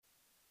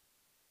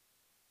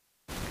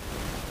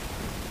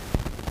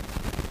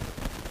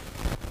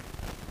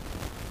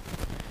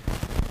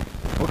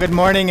good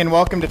morning and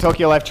welcome to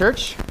Tokyo Life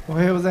Church. お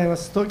はようございま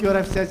す。東京ラ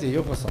イフチャーチへよ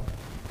うこそ。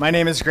My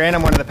name is Grant.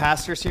 I'm one of the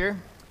pastors here.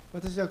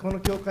 私はこの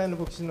教会の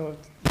牧師の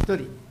一人、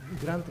グ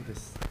ラントで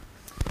す。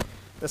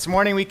This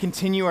morning we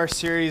continue our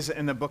series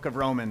in the book of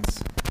Romans.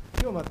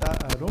 今日また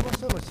ローマ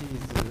書のシリー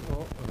ズ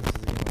を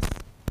続けま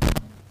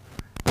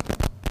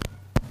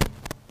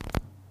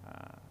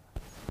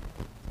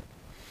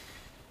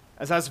す。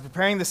As I was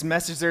preparing this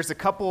message, there's a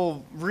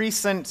couple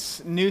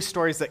recent news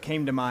stories that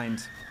came to mind.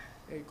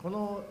 こ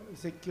の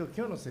説教、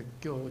今日の説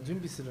教を準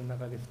備する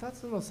中で2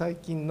つの最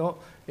近の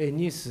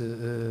ニュー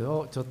ス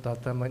をちょっと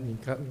頭に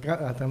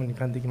浮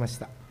かんできまし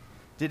た。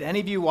Did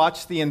any of you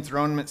watch the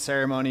enthronement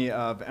ceremony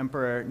of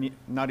Emperor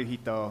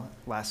Naruhito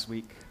last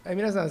week?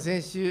 皆さん、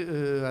先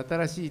週、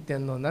新しい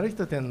天皇、成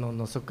人天皇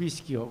の即位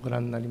式をご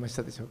覧になりまし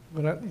たでしょうか。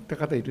ご覧になった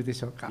方いるで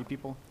しょうか。Few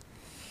people?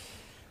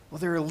 Well,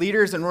 there are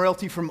leaders and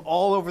royalty from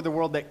all over the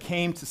world that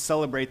came to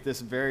celebrate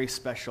this very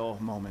special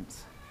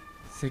moment.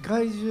 世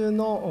界中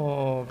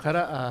のか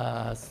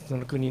らそ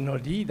の国の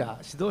リーダ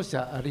ー、指導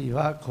者あるい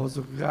は皇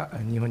族が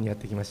日本にやっ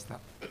てきました。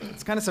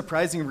It's kind of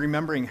surprising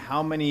remembering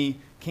how many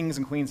kings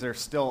and queens there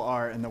still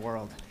are in the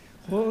world.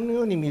 この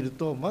ように見る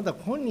と、まだ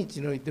今日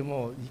において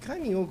もいか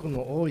に多く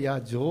の王や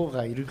女王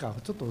がいるか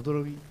ちょっと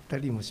驚いた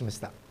りもしまし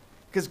た。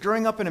Because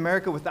growing up in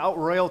America without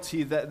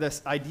royalty,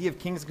 this idea of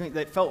kings and queens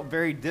that felt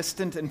very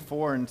distant and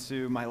foreign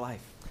to my life.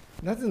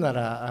 なぜな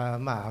ら、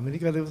アメリ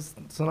カで育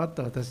っ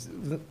た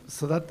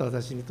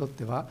私にとっ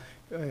ては、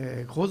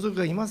皇族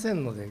がいませ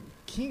んので、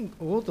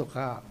王と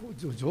か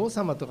女王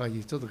様とかい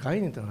うちょっと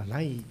概念というのはな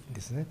いんで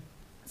すね。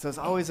So I was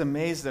always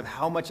amazed at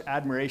how much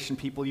admiration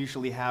people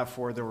usually have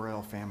for the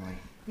royal family.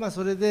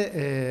 それ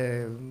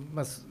で、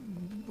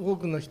多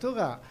くの人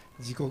が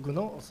自国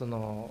のそ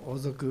の王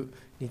族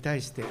に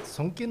対して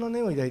尊敬の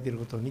念を抱いている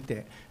ことを見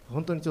て、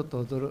本当にちょっ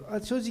と正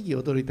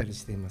直驚いたり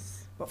していま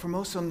す。But for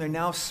most of them, they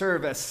now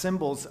serve as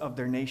symbols of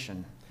their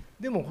nation.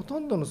 でもほと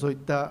んどのそういっ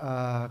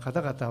た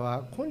方々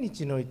は今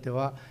日において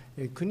は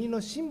国の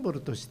シンボ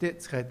ルとして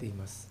使えてい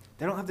ます。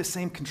They don't have the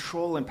same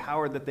control and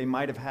power that they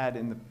might have had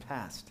in the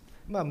past.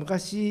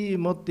 昔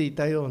持ってい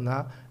たよう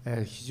な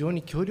非常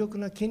に強力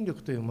な権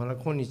力というものは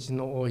今日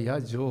の王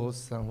や女王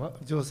さんは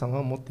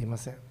持っていま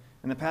せん。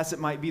In the past,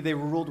 it might be they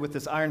ruled with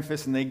this iron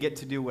fist and they get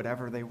to do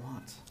whatever they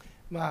want.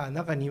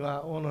 中に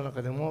は王の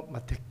中でも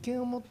鉄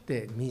拳を持っ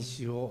て民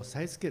衆を押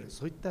さえつける、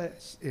そういった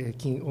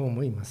王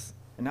もいます。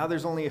And now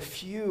there's only a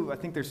few, I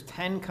think there's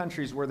 10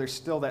 countries where there's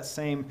still that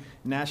same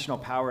national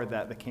power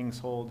that the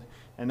kings hold,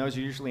 and those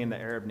are usually in the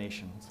Arab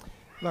nations.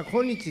 今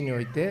日に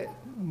おいて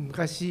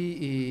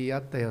昔あ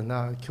ったよう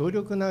な強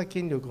力な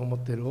権力を持っ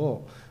ている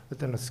王とい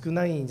うのは少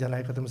ないんじゃな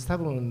いかと思います。多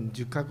分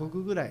10カ国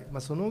ぐらい、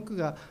その多く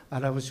がア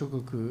ラブ諸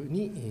国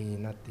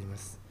になっていま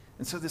す。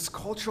And so this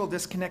cultural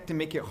disconnect can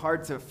make it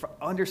hard to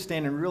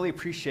understand and really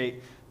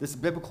appreciate this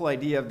biblical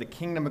idea of the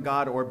kingdom of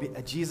God or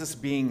Jesus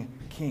being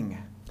king.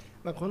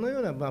 このよ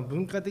うな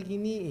文化的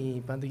に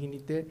一般的に言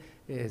っ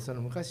てそ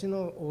の昔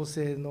の王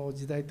政の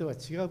時代とは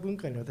違う文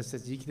化に私た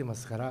ち生きてま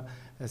すから、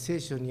聖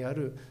書にあ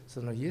るそ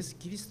のイエス・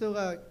キリスト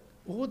が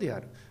王で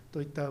ある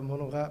といったも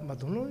のが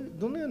ど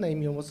のような意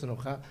味を持つの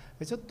か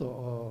ちょっ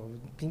と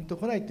ピンと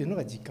こないというの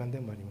が実感で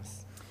もありま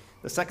す。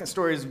The second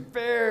story is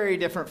very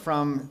different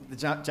from the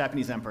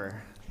Japanese emperor.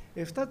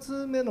 2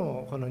つ目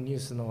のこのニュー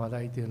スの話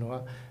題というの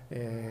は、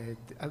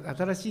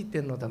新しい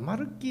天皇とはま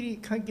るっきり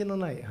関係の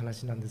ない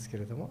話なんですけ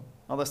れども、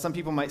Although some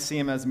people might see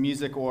him as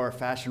music or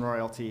fashion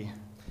royalty.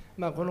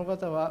 この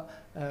方は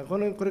こ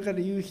れから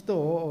言う人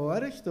を、あ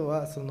る人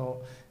はそ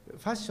のフ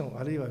ァッション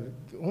あるいは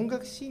音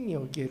楽シーンに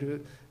おけ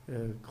る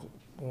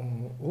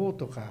王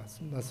とか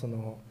そ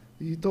の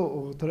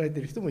と捉えて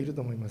いる人もいる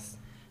と思います。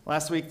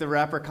Last week, the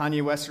rapper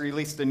Kanye West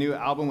released a new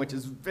album which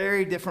is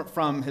very different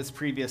from his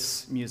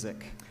previous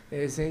music.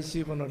 先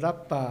週このラ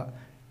ッパ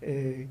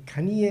ー、カ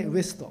ニエ・ウ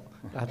エスト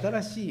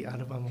新しいア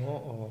ルバム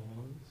を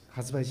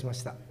発売しま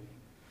した。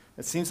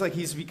It seems like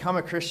he's become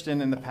a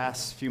Christian in the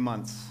past few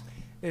months.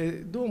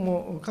 どう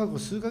も過去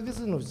数ヶ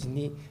月のうち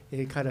に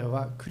彼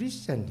はクリ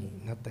スチャン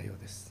になったよ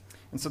うです。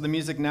And so the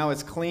music now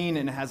is clean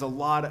and it has a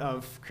lot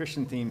of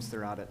Christian themes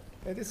throughout it.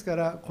 ですか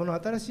らこの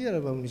新しいア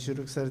ルバムに収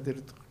録されてい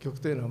る曲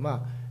というの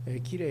は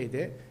きれい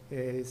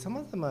でさ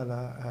まざま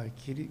な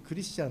ク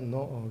リスチャン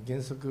の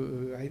原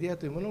則アイデア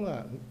というもの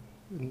が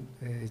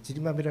散り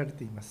ばめられ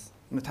ています。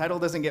And the title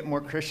doesn't get more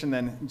Christian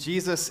than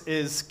Jesus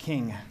is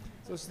King.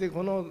 そして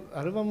この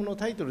アルバムの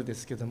タイトルで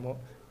すけども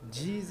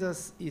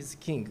Jesus is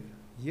King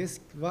イエ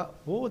スは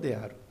王で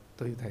ある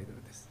というタイト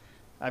ルです。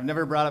I've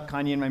never brought up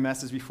Kanye in my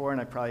message before, and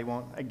I probably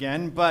won't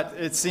again, but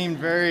it seemed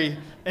very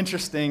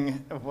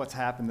interesting of what's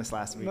happened this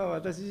last week.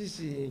 私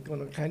自身、こ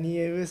のカニ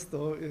エ・ウエスト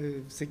を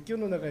説教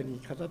の中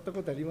に語った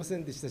ことありませ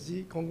んでした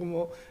し、今後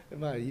も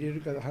入れる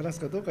か話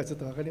すかどうかちょっ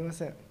と分かりま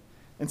せん。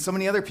And so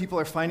many other people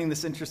are finding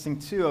this interesting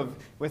too,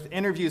 with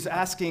interviews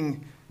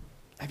asking,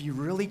 have you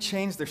really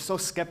changed? They're so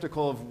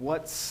skeptical of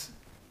what's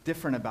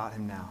different about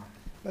him now.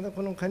 また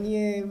このカニ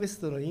エ・ウエス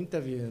トのインタ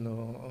ビュー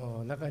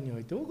の中にお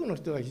いて多くの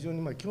人が非常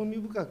に興味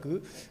深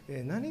く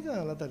何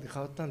があなたで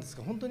変わったんです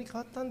か、本当に変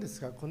わったんで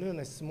すか、このよう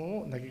な質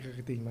問を投げか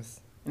けていま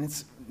す。And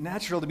it's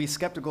natural to be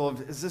skeptical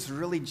of, is this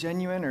really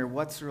genuine or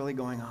what's really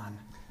going on?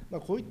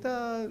 こういっ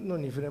たの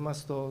に触れま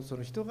すと、そ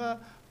の人が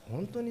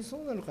本当に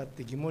そうなのかっ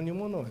て疑問に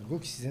思うのはご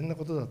く自然な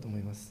ことだと思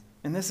います。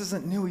And this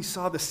isn't new. We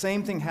saw the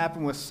same thing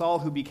happen with Saul,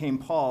 who became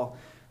Paul,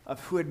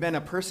 who had been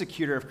a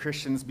persecutor of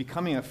Christians,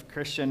 becoming a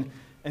Christian,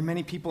 and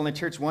many people in the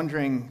church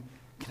wondering,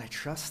 can I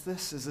trust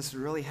this? Is this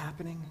really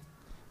happening?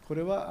 こ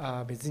れ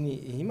は別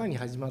に今に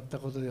始まった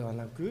ことでは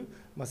なく、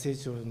聖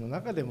書の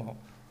中でも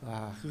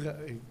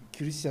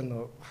クリスチャン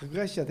の迫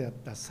害者であっ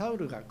たサウ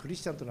ルがクリ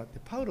スチャンとなって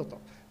パウロ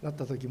となっ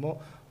た時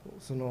も、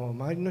その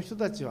周りの人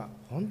たちは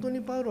本当に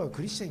パウロは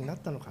クリスチャンになっ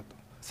たのかと。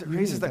So it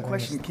raises that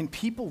question, can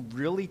people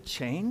really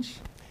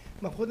change?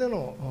 ここで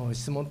の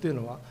質問という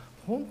のは、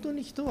本当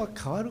に人は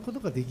変わるこ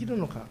とができる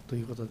のかと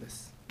いうことで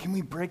す。Can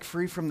we break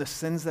free from the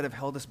sins that have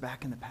held us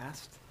back in the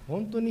past?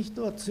 本当に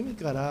人は罪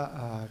か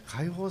ら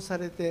解放さ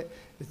れて、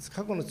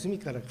過去の罪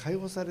から解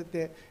放され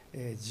て、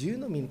自由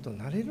の民と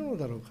なれるの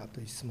だろうかと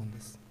いう質問で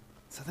す。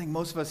So I think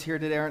most of us here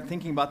today aren't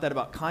thinking about that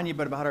about Kanye,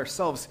 but about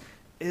ourselves.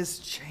 Is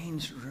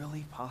change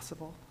really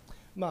possible?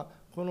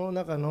 この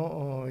中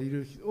のい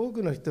る多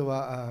くの人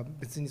は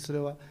別にそれ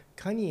は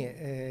カニ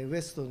エ・ウ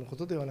エストのこ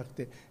とではなく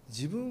て、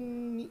自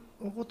分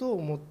のことを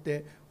思っ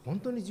て本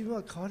当に自分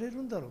は変われる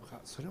んだろうか、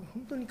それは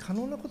本当に可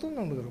能なこと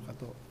なのだろうか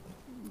と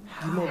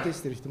疑問を呈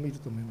している人もいる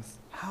と思います。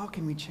How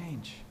can we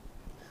change?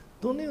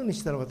 どのように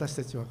したら私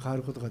たちは変わ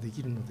ることがで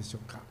きるのでしょ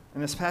うか。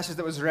In this passage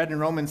that was read in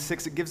Romans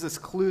 6, it gives us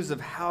clues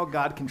of how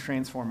God can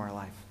transform our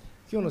life.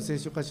 今日の聖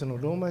書箇所の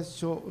ローマ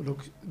書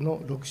の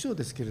6章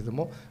ですけれど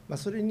も、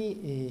それ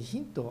にヒ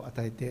ントを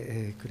与え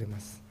てくれま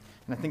す。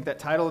And I think that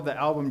title of the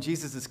album,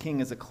 Jesus is King,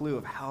 is a clue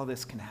of how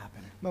this can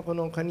happen. こ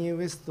のカニエ・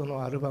ウエスト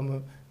のアルバ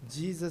ム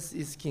Jesus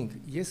is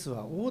King、イエス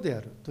は王であ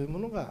るというも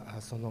のが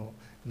その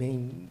メイ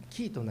ン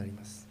キーとなり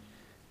ます。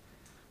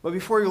But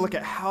before we look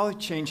at how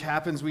change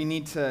happens, we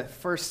need to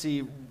first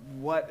see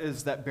what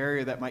is that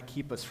barrier that might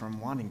keep us from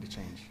wanting to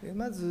change.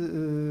 ま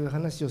ず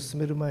話を進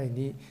める前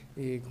に、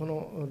こ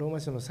のローマ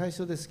書の最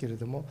初ですけれ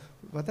ども、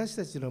私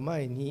たちの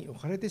前に置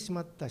かれてし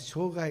まった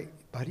障害、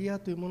バリア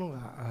というもの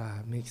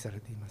が明記され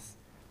ています。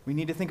We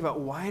need to think about,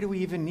 why do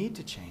we even need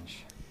to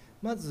change?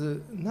 ま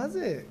ず、な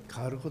ぜ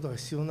変わることが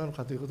必要なの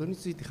かということに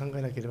ついて考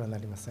えなければな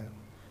りません。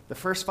The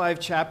first 5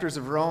 chapters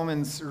of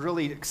Romans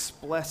really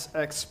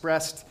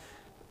expressed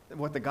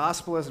what the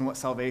gospel is and what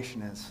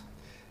salvation is.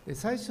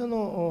 最初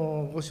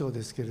の5章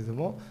ですけれど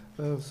も、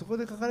そこ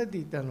で書かれて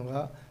いたの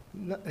が、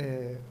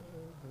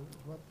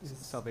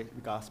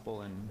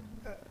Gospel and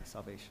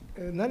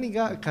salvation. 何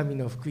が神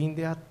の福音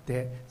であっ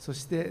て、そ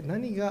して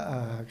何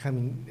が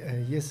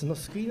イエスの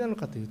救いなの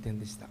かという点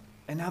でした。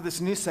And now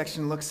this new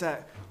section looks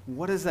at,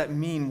 what does that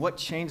mean? What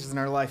changes in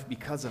our life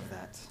because of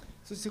that?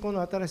 そしてこ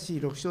の新しい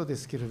6章で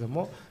すけれど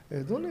も、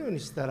どのように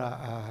した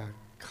ら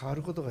変わ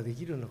ることがで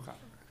きるのか、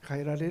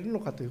変えられるの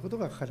かということ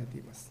が書かれて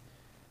います。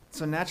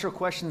So natural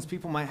questions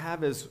people might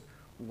have is,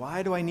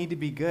 why do I need to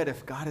be good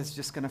if God is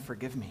just going to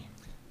forgive me?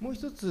 もう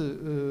一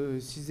つ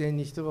自然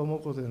に人が思う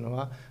ことというの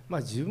は、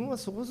自分は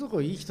そこそ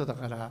こいい人だ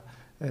から、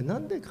な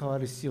んで変わ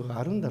る必要が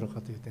あるんだろう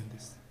かという点で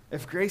す。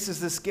If grace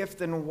is this gift,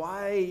 then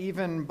why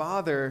even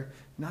bother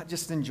not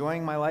just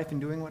enjoying my life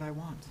and doing what I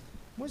want?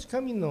 もし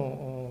神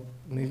の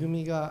恵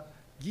みが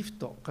ギフ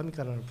ト、神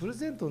からのプレ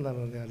ゼントな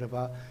のであれ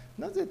ば、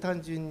なぜ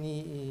単純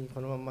にこ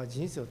のまま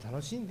人生を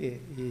楽しんで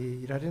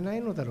いられな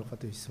いのだろうか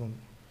という質問。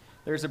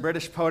There's a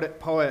British poet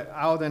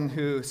Alden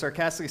who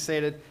sarcastically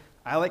stated,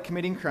 I like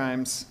committing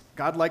crimes,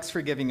 God likes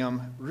forgiving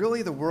them,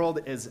 really the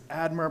world is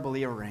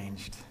admirably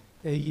arranged.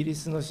 イギリ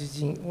スの詩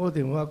人オー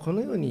デンはこ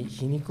のように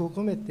皮肉を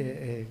込め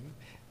て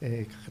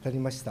語り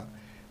ました。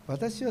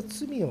私は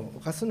罪を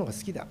犯すのが好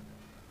きだ。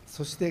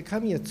そして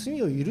神は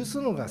罪を許す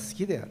のが好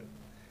きである。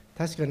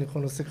確かにこ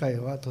の世界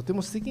はとて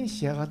も素敵に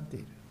仕上がってい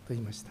ると言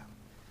いました。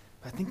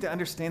I think to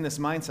understand this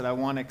mindset, I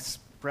want to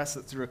express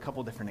it through a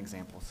couple different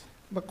examples.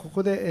 こ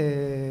こ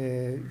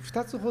で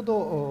2つほ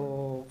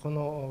どこ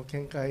の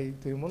見解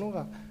というもの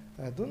が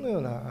どのよ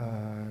うな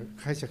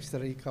解釈した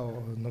らいいか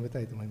を述べ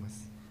たいと思いま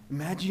す。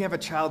Imagine you have a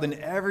child and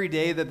every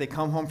day that they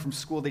come home from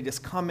school, they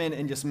just come in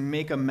and just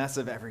make a mess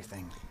of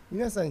everything.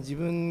 皆さん自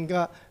分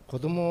が子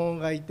供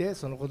がいて、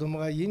その子供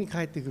が家に帰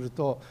ってくる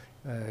と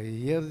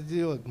家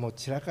をもう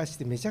散らかし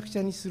てめちゃくち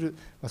ゃにする、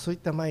そういっ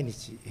た毎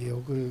日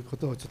送るこ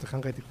とをちょっと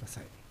考えてくだ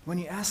さい。When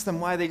you ask them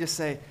why, they just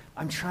say,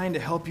 I'm trying to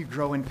help you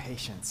grow in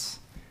patience.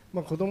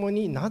 子供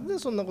になんで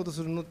そんなこと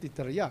するのって言っ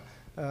たら、いや、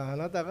あ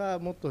なたが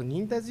もっと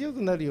忍耐強く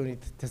なるように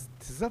手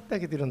伝ってあ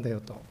げてるんだよ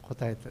と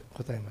答え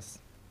ます。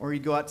Or you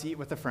go out to eat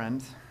with a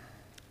friend.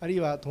 あるい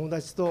は友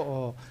達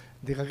と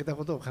出かけた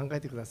ことを考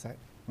えてください。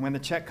When the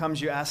check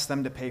comes, you ask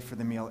them to pay for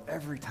the meal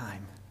every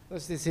time. そ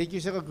して請求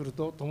書が来る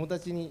と友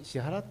達に支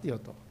払ってよ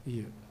とい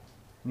う。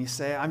And you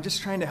say, I'm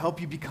just trying to help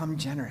you become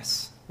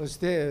generous. そし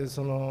て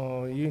そ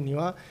の言うに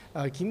は、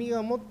君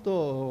がもっ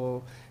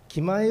と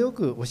気前よ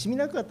く惜しみ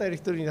なく与える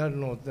人になる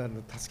のを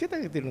助けてあ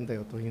げてるんだ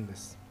よと言うんで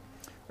す。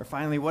Or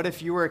finally, what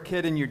if you were a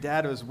kid and your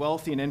dad was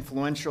wealthy and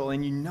influential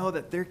and you know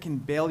that they can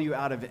bail you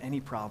out of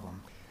any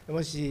problem?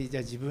 もしじ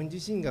ゃあ自分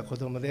自身が子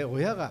供で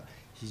親が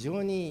非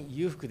常に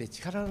裕福で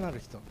力のある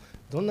人、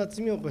どんな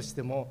罪を起こし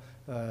ても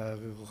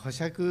保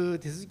釈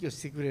手続きを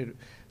してくれる、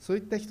そうい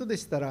った人で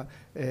したら、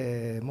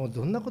もう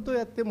どんなことを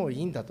やってもい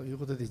いんだという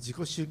ことで自己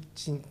中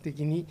心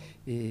的に、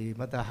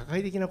また破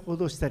壊的な行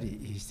動をした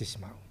りしてし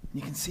まう。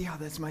You can see how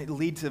this might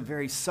lead to a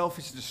very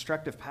selfish,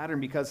 destructive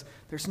pattern because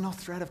there's no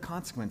threat of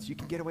consequence. You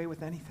can get away with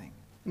anything.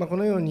 こ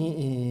のよう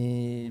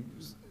に、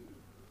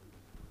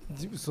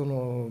そ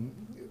の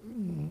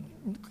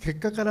結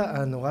果か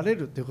ら逃れ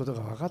るということ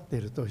が分かって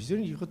いると、非常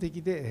に利己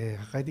的で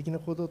破壊的な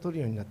行動を取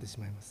るようになってし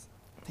まいます。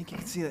I think you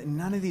can see that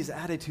none of these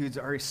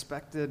attitudes are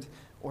respected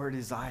or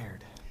desired.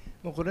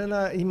 もうこれ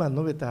ら今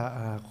述べ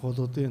た行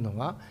動というの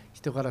は、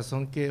人から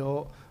尊敬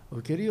を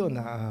受けるよう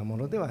なも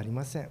のではあり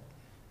ません。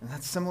And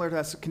that's similar to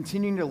us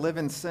continuing to live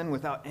in sin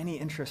without any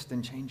interest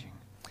in changing.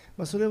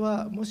 それ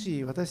はも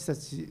し私た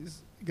ち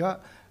が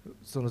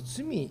その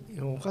罪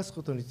を犯す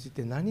ことについ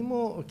て何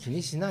も気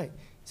にしない、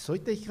そうい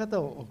った生き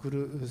方を送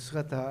る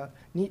姿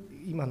に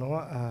今の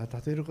は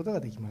例えることが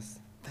できま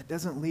す。That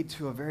doesn't lead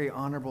to a very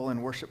honorable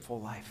and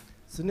worshipful life.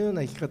 そのよう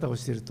な生き方を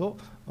していると、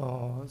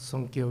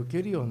尊敬を受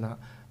けるような、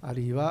あ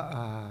るい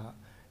は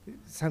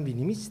賛美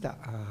に満ちた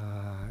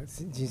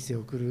人生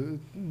を送る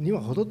には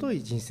程遠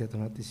い人生と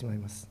なってしまい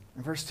ます。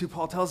In verse 2,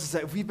 Paul tells us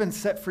that if we've been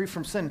set free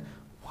from sin,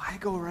 why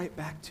go right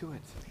back to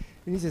it?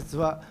 2節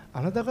は、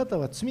あなた方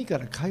は罪か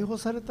ら解放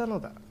されたの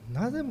だ。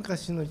なぜ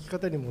昔の生き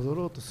方に戻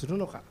ろうとする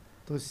のか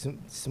と質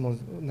問を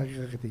投げ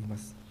かけていま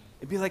す。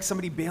It'd be like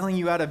somebody bailing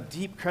you out of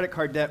deep credit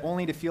card debt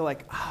only to feel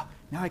like,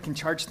 now I can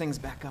charge things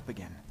back up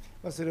again.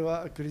 それ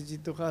はクレジッ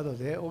トカード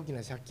で大き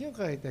な借金を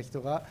抱えた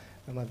人が、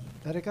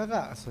誰か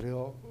がそれ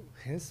を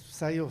返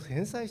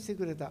済して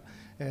くれた。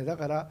だ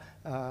から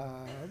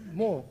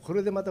もうこ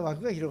れでまた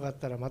枠が広がっ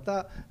たらま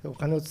たお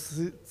金を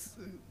使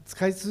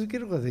い続け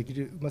ることができ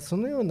る、そ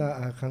のよう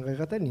な考え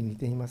方に似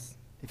ています。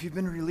If you've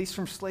been released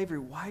from slavery,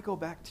 why go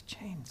back to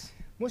chains?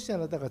 もしあ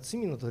なたが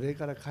罪の奴隷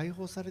から解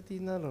放されてい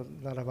るな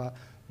らば、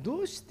ど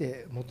うし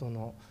て元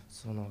の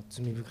その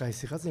罪深い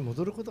生活に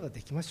戻ることが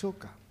できましょう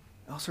か。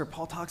Elsewhere,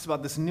 Paul talks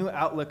about this new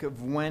outlook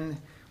of when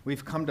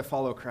we've come to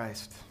follow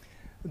Christ.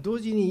 同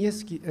時に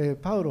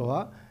パウロ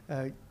は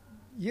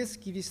イエス・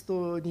キリス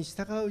トに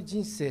従う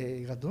人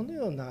生がどの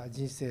ような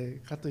人生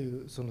かと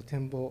いうその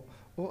展望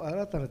を、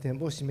新たな展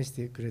望を示し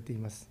てくれてい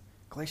ます。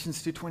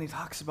Galatians 2:20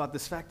 talks about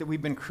this fact that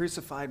we've been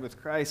crucified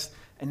with Christ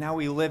and now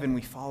we live and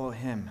we follow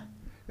him.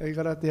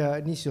 ガラテヤ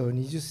2章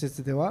20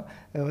節では、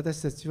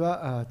私たち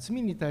は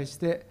罪に対し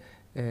て、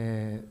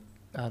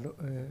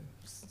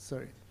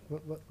sorry,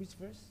 which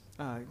verse?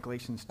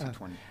 Galatians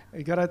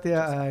 2:20. ガラテ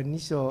ヤ2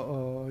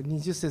章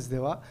20節で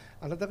は、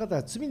あなた方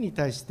は罪に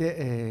対し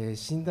て、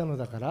死んだの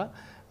だか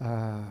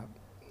ら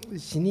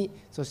死に、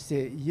そし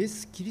てイエ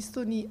ス・キリス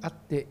トにあっ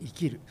て生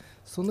きる、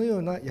そのよ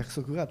うな約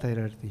束が与え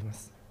られていま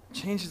す。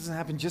Change doesn't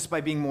happen just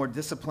by being more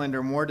disciplined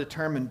or more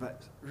determined, but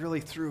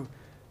really through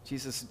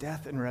Jesus'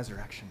 death and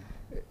resurrection.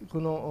 こ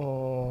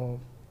の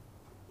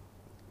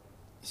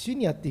主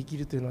にあって生き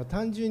るというのは、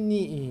単純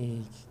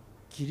に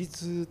規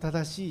律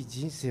正しい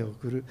人生を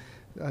送る、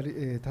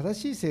正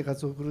しい生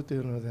活を送るとい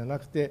うのではな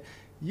くて、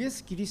イエ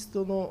ス・キリス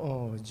ト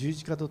の十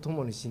字架とと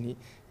もに死に、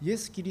イエ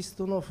ス・キリス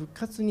トの復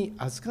活に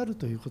預かる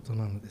ということ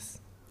なので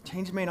す。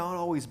Change may not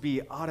always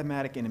be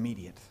automatic and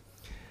immediate.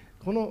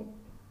 この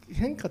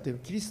変化という、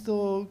キリス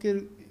トを受け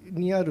る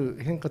にある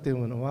変化という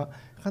ものは、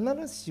必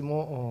ずし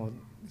も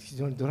非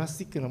常にドラス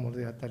ティックなもの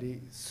であったり、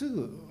す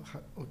ぐ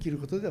起きる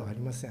ことではあり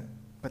ません。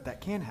But that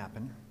can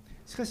happen.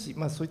 しかし、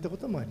そういったこ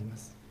ともありま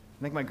す。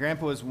I think my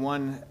grandpa was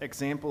one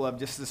example of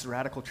just this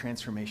radical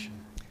transformation.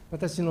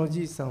 私のお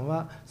じいさん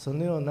はそ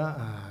のよう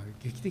な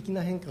劇的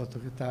な変化を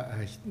遂げた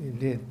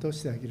例と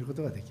して挙げるこ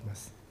とができま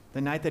す。The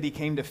night that he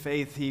came to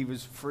faith, he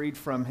was freed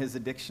from his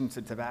addiction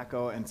to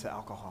tobacco and to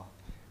alcohol.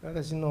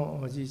 私の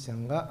おじいちゃ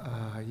ん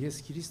がイエ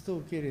ス・キリストを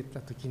受け入れた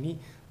ときに、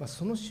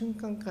その瞬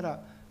間か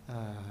ら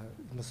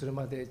それ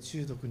まで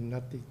中毒にな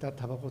っていた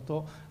タバコ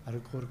とアル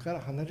コールから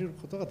離れる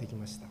ことができ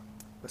ました。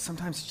But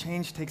sometimes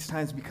change takes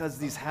time because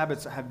these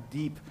habits have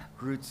deep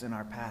roots in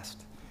our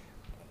past.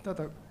 た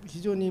だ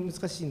非常に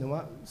難しいの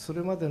は、そ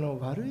れまでの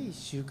悪い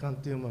習慣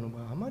というもの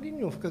があまり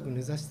にも深く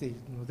根ざしている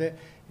ので、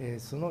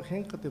その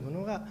変化というも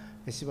のが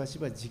しばし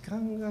ば時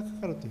間がか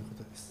かるというこ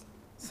とです。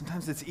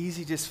Sometimes it's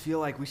easy to just feel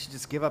like we should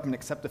just give up and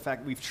accept the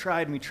fact that we've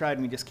tried and we tried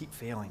and we just keep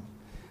failing.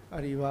 あ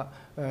るいは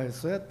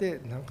そうやって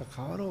なんか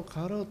変わろ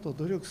うと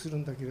努力する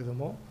んだけれど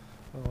も、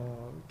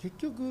結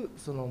局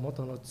その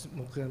元の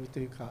目標と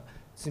いうか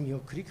罪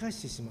を繰り返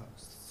してしまう。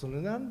そ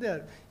れなんであ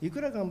る、い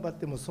くら頑張っ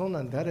てもそうな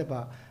んであれ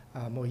ば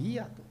もういい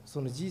やと、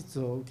その事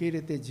実を受け入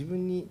れて自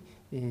分に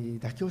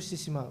妥協して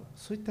しまう、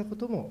そういったこ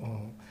と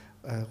も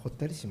起こっ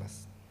たりしま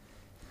す。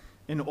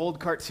In old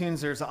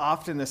cartoons, there's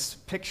often this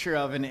picture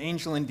of an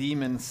angel and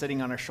demon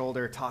sitting on our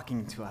shoulder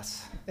talking to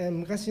us.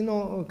 昔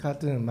のカー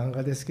トゥーン漫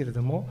画ですけれ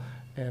ども、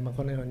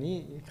このよう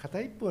に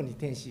片一方に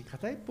天使、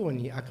片一方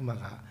に悪魔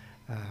が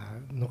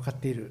乗っかっ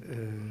ている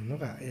の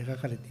が描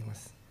かれていま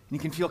す。You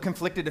can feel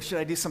conflicted of should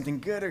I do something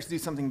good or do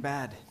something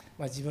bad.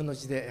 自分のう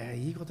ちで、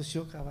いいことし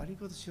ようか悪い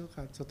ことしよう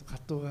か、ちょっと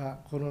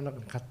心の中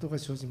に葛藤が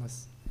生じま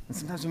す。And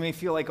sometimes we may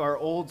feel like our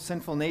old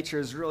sinful nature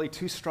is really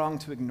too strong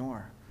to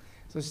ignore.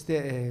 そし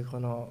て、こ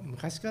の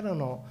昔から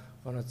の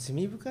この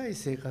罪深い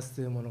生活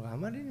というものがあ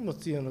まりにも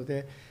強いの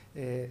で、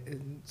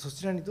そ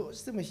ちらにどう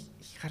しても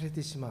惹かれ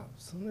てしまう、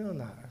そのよう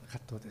な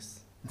葛藤で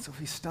す。And so if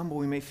we stumble,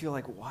 we may feel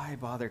like, why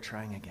bother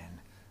trying again?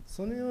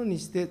 そのように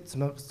してつ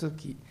まずくと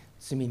き、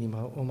罪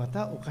をま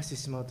た犯して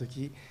しまうと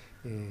き、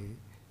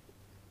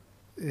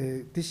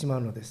でしま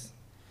うのです。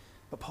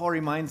But Paul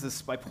reminds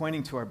us by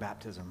pointing to our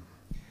baptism.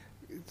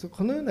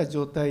 このような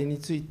状態に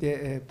つい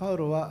て、パウ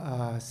ロ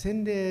は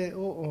洗礼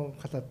を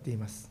語ってい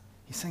ます。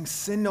He's saying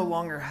sin no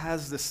longer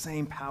has the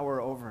same power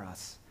over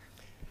us.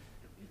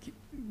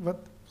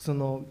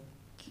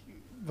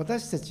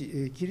 私た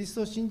ち、キリス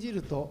トを信じ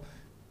ると、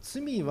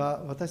罪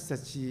は私た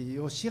ち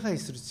を支配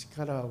する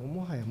力を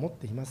もはや持っ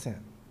ていませ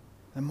ん。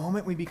The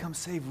moment we become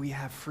saved, we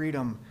have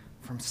freedom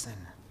from sin.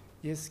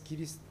 イエス・キ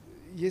リ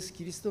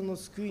ストの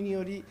救いに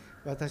より、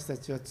私た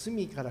ちは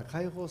罪から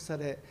解放さ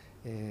れ、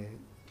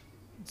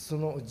そ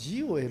の自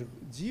由を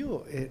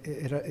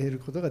得る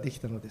ことができ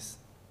たので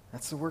す。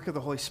That's the work of the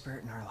Holy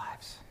Spirit in our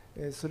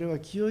lives. それは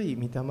清い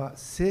御霊、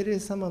聖霊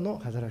様の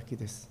働き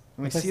です。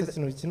私たち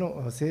のうち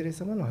の聖霊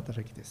様の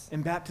働きです。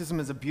And baptism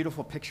is a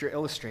beautiful picture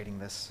illustrating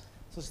this.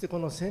 そしてこ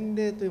の洗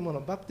礼というも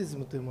の、バプテス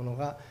ムというもの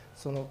が、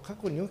その過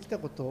去に起きた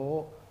こと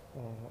を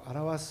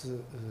表す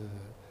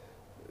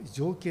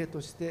情景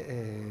とし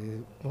て、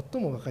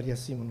最も分かりや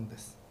すいもので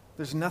す。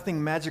There's nothing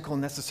magical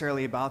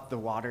necessarily about the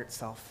water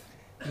itself.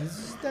 水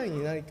自体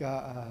に何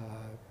か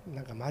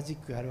マジッ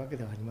クがあるわけ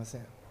ではありませ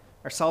ん。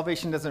Our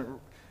salvation doesn't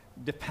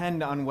depend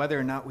on whether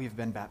or not we've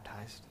been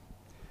baptized.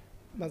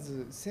 ま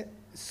ず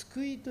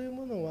救いという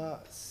もの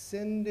は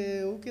洗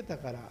礼を受けた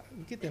から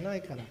受けてな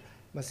いか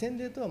ら、洗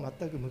礼とは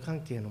全く無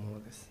関係のも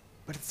のです。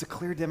But it's a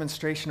clear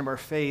demonstration of our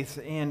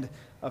faith and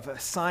of a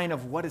sign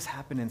of what has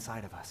happened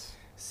inside of us.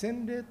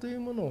 洗礼という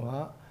もの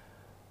は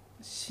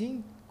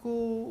信仰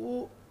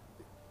を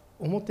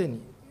表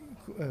に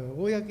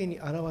公に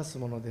表す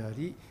ものであ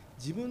り、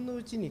自分の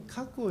うちに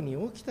過去に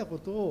起きたこ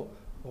とを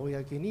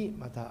公に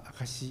また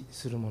証し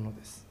するもの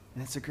です。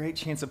And it's a great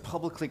chance of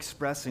publicly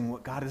expressing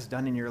what God has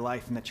done in your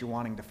life and that you're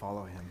wanting to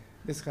follow Him.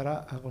 ですか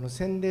らこの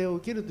洗礼を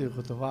受けるという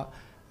ことは、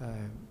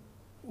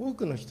多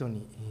くの人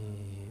に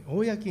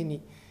公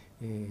に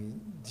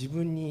自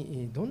分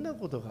にどんな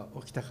ことが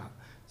起きたか、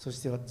そし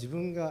て自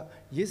分が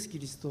イエス・キ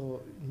リス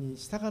トに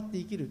従って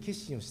生きる決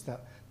心をした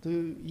と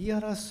いう言い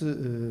表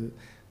す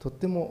とっ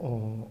て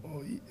も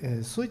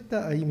そういっ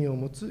た意味を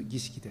持つ儀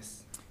式で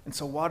す。And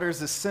so water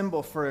is a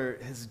symbol for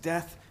His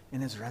death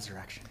and His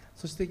resurrection.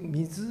 そして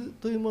水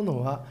というも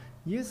のは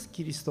イエス・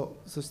キリスト、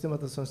そしてま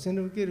たその洗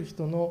礼を受ける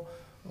人の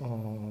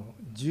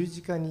十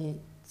字架に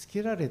つ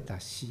けられた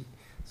死、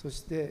そ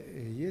し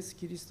てイエス・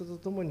キリストと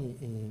ともに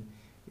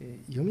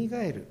よみ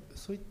がえる、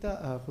そういっ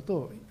たこと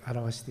を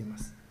表していま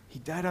す。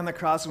He died on the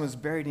cross and was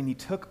buried, and He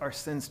took our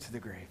sins to the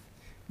grave.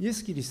 イエ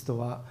ス・キリスト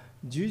は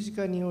十字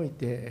架におい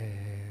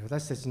て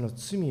私たちの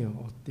罪を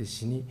負って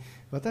死に、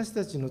私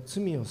たちの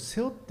罪を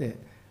背負って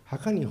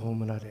墓に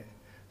葬られ、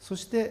そ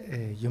し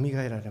てよみ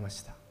がえられま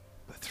した。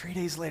But 3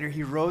 days later,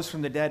 He rose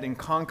from the dead and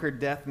conquered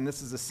death, and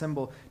this is a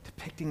symbol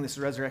depicting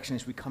this resurrection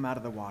as we come out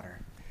of the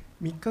water.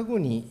 3日後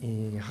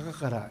に墓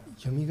から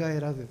よみがえ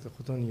られた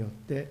ことによっ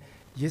て、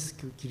イエス・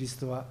キリス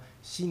トは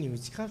死に打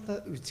ち勝っ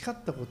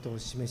たことを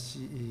示し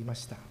ま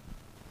した。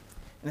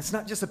And it's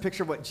not just a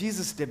picture of what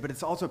Jesus did, but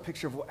it's also a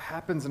picture of what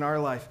happens in our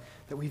life,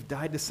 that we've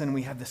died to sin,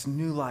 we have this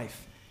new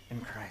life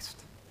in Christ.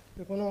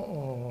 こ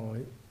の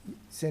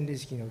洗礼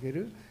式におけ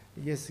る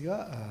イエス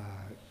が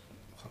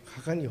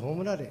墓に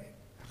葬られ、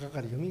墓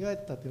からよみがえ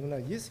ったというのは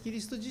イエス・キリ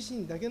スト自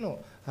身だけ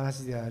の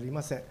話ではあり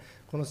ません。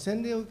この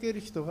洗礼を受ける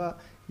人が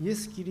イエ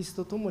ス・キリス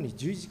トともに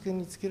十字架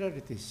につけられ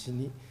て死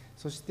に、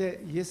そして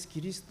イエス・キ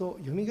リスト、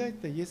よみがえっ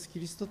たイエス・キ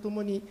リストと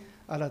もに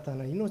新た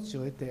な命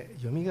を得て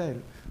よみがえ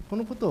る、こ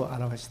のことを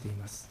表してい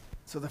ます。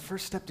So the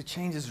first step to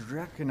change is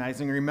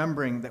recognizing,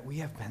 remembering that we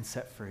have been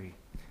set free.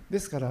 で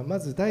すからま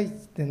ず第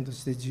一点と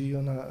して重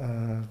要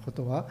なこ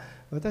とは、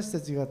私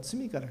たちが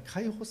罪から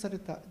解放され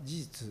た事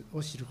実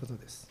を知ること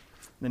です。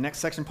The next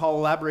section,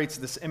 Paul elaborates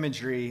this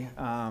imagery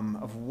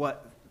of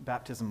what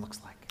baptism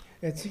looks like.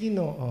 次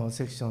の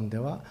セクションで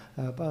は、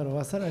パウロ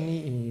はさら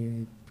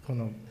にこ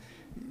の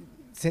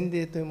洗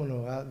礼というも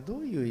のがど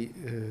うい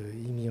う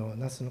意味を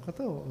なすのか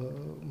と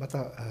ま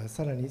た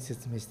さらに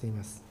説明してい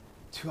ます。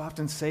Too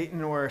often,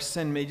 Satan or our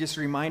sin may just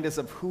remind us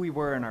of who we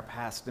were in our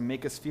past and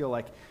make us feel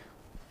like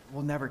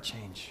we'll never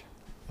change.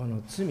 こ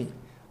の罪、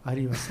あ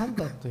るいはサ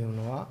タンという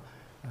のは、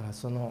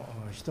その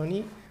人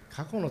に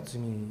過去の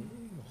罪に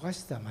犯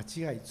した間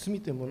違い、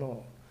罪というもの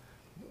を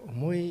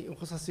思い起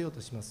こさせよう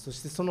とします。そ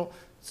してその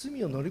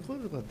罪を乗り越え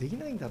ることができ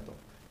ないんだと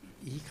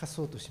言いか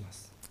そうとしま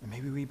す。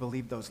Maybe we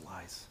believe those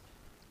lies.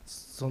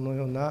 その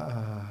よう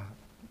な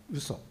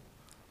嘘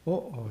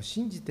を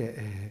信じ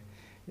て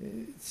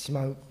し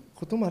まう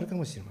こともあるか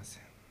もしれませ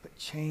ん。But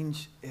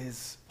change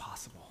is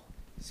possible.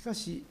 しか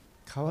し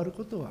変わる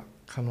ことは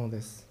可能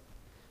です。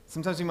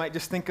Sometimes we might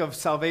just think of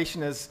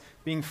salvation as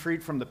being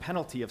freed from the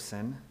penalty of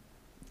sin.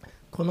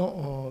 こ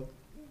の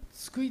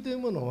救いという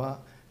もの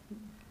は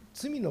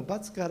罪の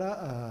罰か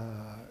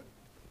ら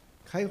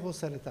解放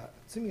された、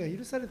罪が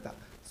許された、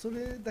そ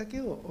れだけ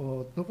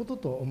のこと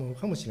と思う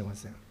かもしれま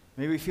せん。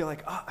Maybe we feel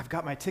like, I've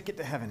got my ticket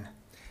to heaven.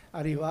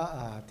 あるい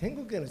は天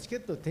国へのチケッ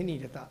トを手に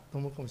入れたと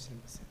思うかもしれ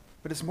ません。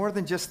But it's more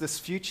than just this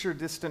future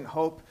distant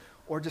hope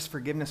or just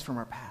forgiveness from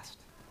our past.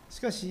 し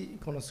かし、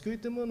この救い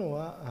というもの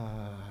は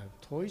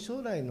遠い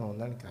将来の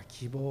何か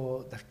希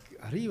望だ、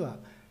あるいは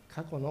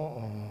過去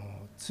の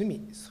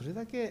罪、それ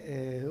だ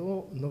け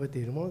を述べて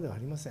いるものではあ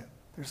りません。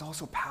There's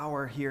also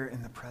power here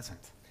in the present.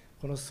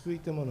 この救い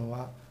というもの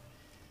は、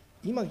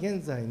今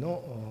現在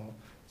の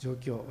状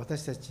況、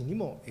私たちに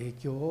も影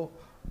響を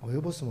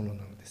及ぼすもの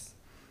なのです。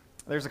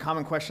There's a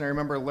common question I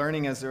remember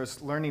learning as I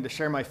was learning to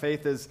share my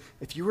faith is,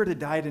 if you were to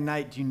die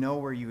tonight, do you know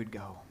where you would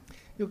go?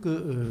 よ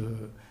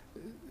く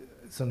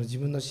その自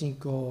分の信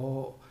仰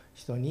を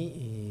人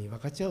に分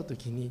かち合うと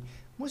きに、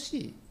も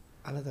し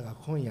あなたが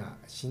今夜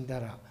死んだ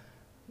ら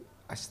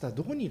明日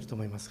どこにいると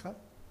思いますか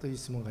という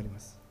質問がありま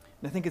す。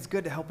And I think it's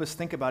good to help us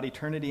think about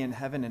eternity in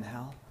heaven and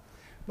hell.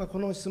 こ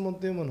の質問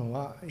というもの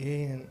は永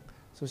遠、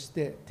そし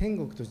て天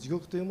国と地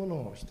獄というもの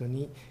を人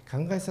に考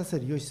えさせ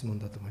る良い質問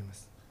だと思いま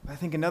す。But I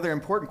think another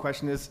important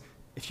question is,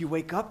 if you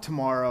wake up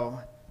tomorrow,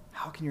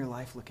 how can your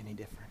life look any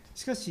different?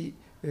 しかし、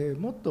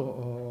もっ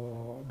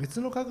と別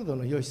の角度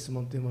の良い質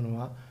問というもの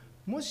は、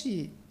も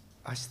し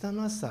明日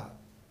の朝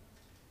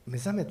目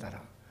覚めた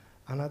ら、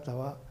あなた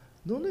は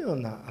どのよう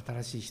な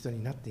新しい人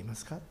になっていま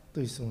すかと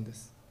いう質問で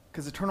す。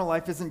Because eternal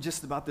life isn't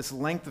just about this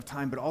length of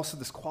time, but also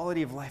this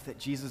quality of life that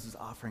Jesus is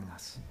offering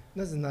us.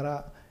 なぜな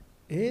ら、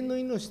永遠の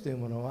命という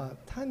ものは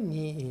単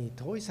に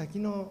遠い先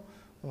の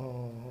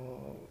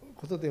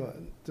ことでは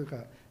という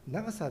か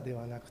長さで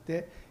はなく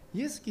て、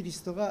イエス・キリ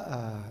スト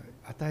が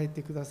与え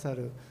てくださ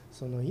る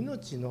その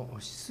命の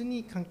質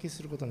に関係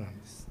することなん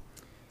です。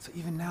So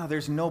even now,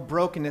 there's no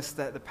brokenness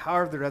that the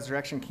power of the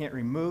resurrection can't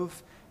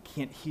remove,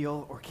 can't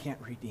heal, or can't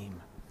redeem.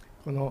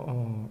 こ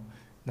の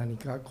何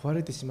か壊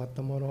れてしまっ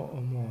たもの、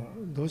も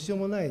うどうしよう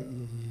もない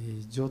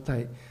状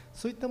態、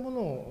そういったもの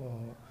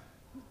を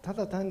た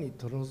だ単に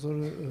取り除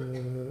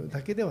く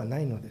だけではな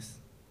いので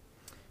す。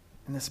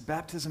And this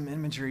baptism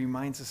imagery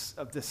reminds us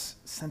of this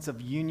sense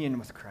of union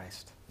with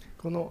Christ.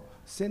 この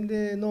洗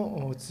礼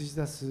の映し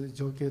出す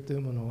情景とい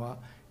うものは、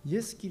イ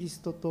エス・キリス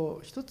トと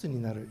一つ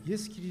になる、イエ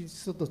ス・キリ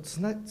ストと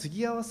継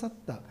ぎ合わさっ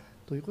た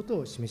ということ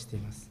を示してい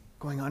ます。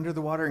Going under the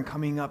water and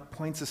coming up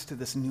points us to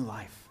this new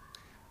life.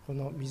 こ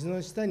の水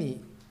の下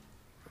に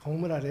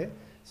葬られ、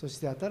そし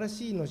て新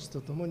しい命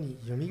とともに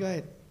よみがえ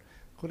る、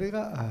これ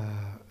が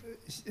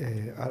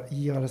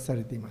言い表さ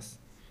れています。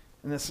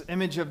And this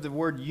image of the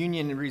word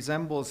union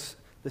resembles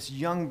this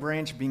young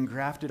branch being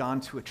grafted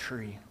onto a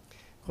tree.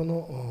 こ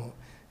の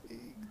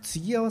継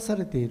ぎ合わさ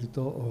れている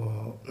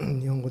と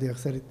日本語で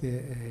訳されて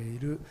い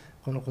る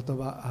この言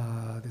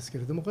葉ですけ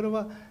れども、これ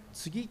は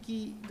接ぎ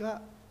木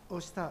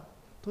をした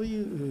と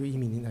いう意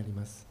味になり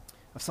ます。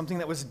Of something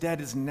that was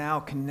dead is now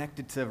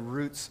connected to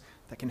roots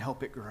that can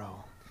help it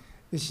grow.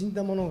 死ん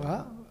だもの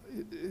が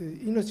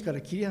命から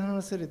切り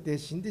離されて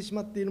死んでし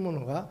まっているも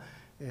のが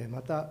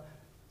また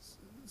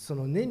そ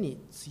の根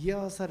に継ぎ合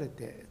わされ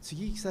て接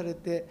ぎ木され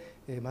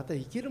てまた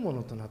生けるも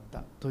のとなっ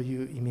たと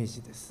いうイメー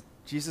ジです。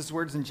Jesus'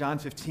 words in John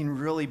 15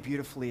 really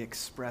beautifully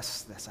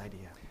express this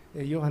idea.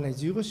 ヨハネ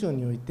15章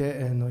におい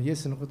てイエ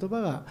スの言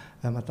葉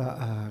がま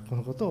たこ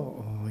のこと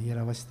を言い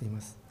表してい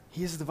ます。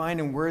He is divine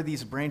and we're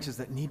these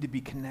branches that need to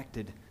be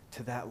connected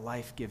to that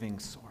life-giving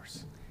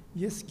source.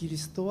 イエス・キリ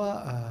スト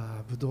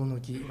はブドウの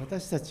木、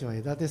私たちは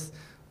枝です。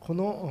こ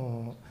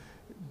の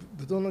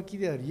ブドウの木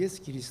であるイエ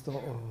ス・キリス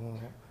ト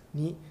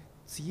に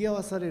継ぎ合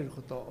わされる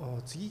こ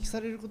と、接ぎ木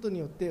されることに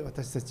よって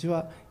私たち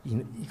は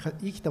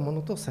生きたも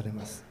のとされ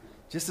ます。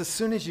Just as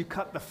soon as you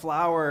cut the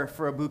flower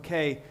for a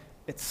bouquet,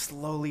 it's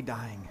slowly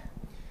dying.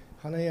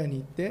 花屋に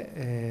行っ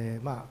て、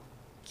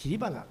切り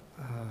花、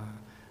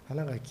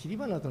花が切り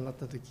花となっ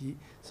たとき、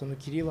その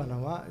切り花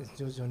は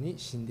徐々に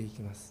死んでい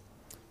きます。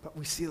But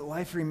we see that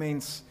life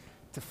remains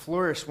to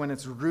flourish when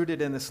it's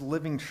rooted in this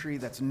living tree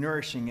that's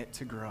nourishing it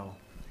to grow.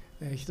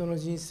 人の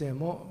人生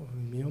も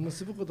実を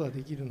結ぶことが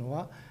できるの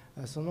は、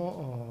そ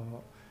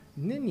の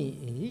根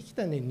に、生き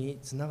た根に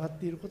つながっ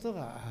ていること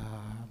が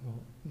も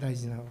う大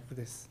事なわけ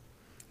です。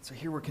So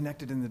here we're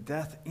connected in the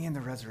death and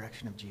the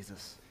resurrection of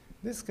Jesus.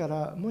 ですか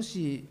ら、も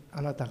し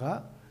あなた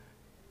が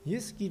イエ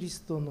ス・キリ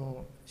スト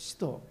の死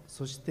と、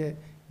そして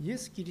イエ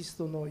ス・キリス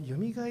トのよ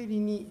みがえり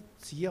に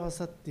継ぎ合わ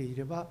さってい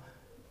れば、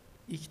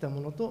生きたも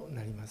のと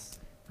なりま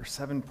す。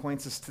Verse 7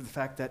 points us to the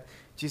fact that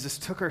Jesus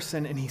took our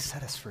sin and he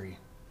set us free.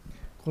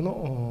 こ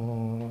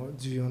の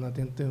重要な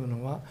点という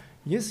のは、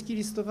イエス・キ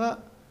リストが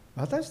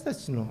私た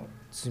ちの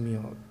罪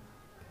を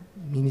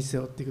身に背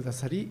負ってくだ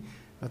さり、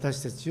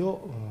私たち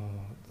を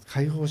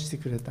解放して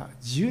くれた、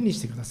自由に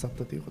してくださっ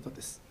たということ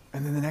です。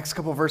And then the next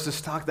couple of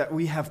verses talk that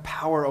we have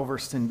power over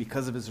sin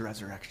because of his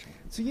resurrection.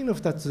 次の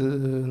2つ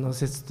の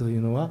節とい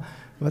うのは、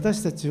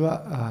私たち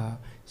は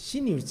死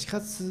に打ち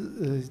勝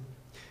つ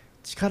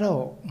力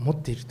を持っ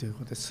ているという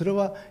ことです。それ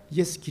は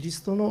イエス・キリ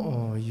スト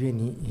のゆえ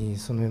に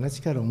そのような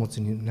力を持つ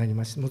ようになり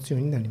まし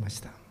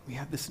た。We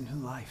have this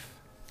new life.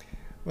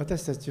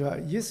 私たちは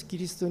イエス・キ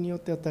リストによっ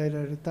て与え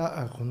られ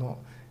たこの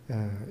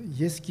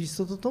イエス・キリス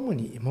トと共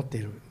に持っ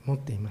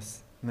ていま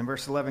す。And then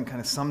verse 11 kind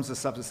of sums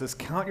this up. It says,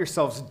 Count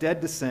yourselves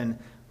dead to sin,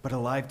 but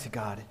alive to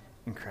God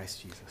in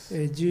Christ Jesus.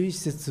 11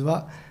節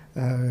は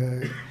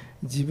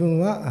自分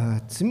は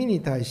罪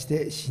に対し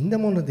て死んだ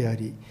ものであ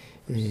り、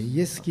イ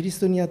エス・キリス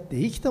トにあって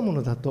生きたも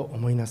のだと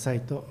思いなさい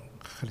と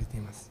書かれて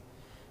います。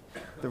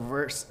The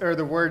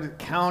word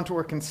count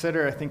or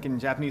consider, I think in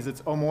Japanese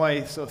it's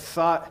omoi, so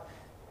thought,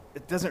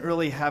 it doesn't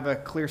really have a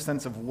clear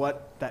sense of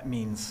what that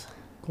means.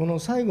 この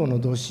最後の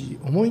動詞、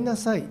思いな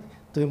さい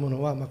というも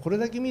のは、これ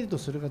だけ見ると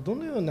それがど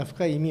のような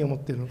深い意味を持っ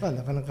ているのか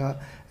なかなか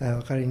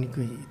分かりに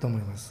くいと思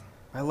います。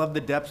I love the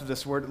depth of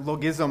this word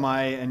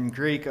logizomai in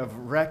Greek of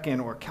reckon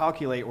or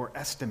calculate or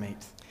estimate.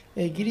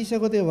 ギリシャ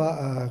語で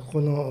はこ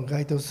の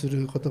該当する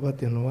言葉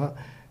というのは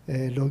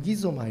ロギ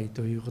ゾマイ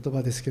という言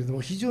葉ですけれど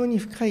も、非常に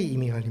深い意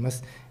味がありま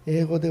す。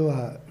英語で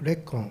はレ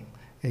ッコン、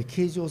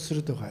計上す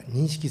るとか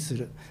認識す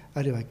る、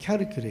あるいはキャ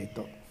ルキュレー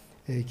ト、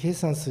計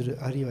算する、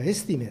あるいはエ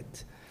スティメッ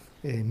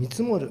ト、見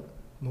積もる、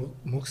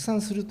目算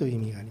するという意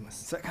味がありま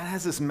す。So it kind of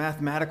has this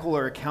mathematical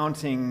or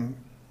accounting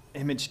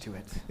image to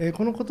it.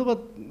 この言葉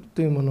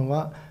というもの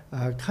は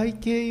会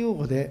計用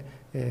語で、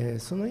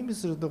その意味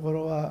するとこ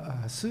ろ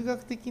は数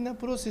学的な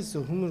プロセス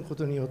を踏むこ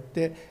とによっ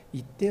て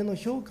一定の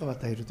評価を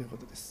与えるというこ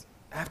とです。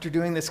After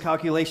doing this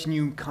calculation,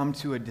 you come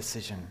to a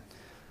decision.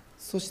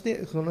 そし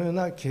てこのよう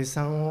な計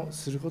算を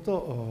するこ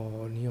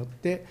とによっ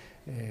て、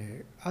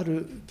あ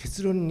る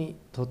結論に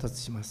到達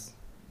します。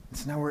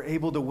So now we're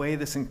able to weigh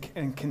this and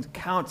can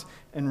count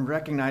and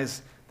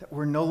recognize that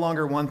we're no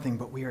longer one thing,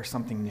 but we are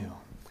something new.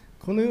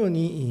 このよう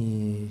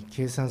に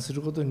計算す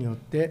ることによっ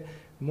て、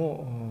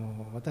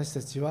もう私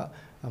たちは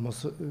もう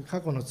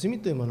過去の罪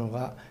というもの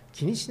が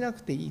気にしな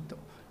くていいと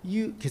い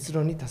う結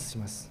論に達し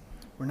ます。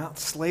We're not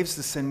slaves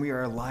to sin, we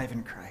are alive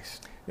in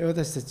Christ.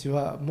 私たち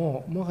は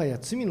もはや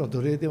罪の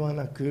奴隷では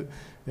なく、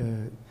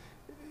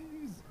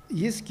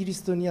イエス・キリ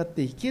ストにあっ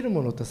て生ける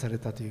ものとされ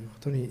たというこ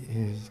とに、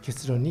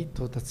結論に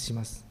到達し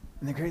ます。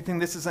And the great thing,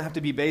 this doesn't have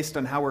to be based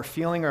on how we're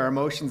feeling our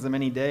emotions of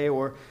any day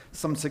or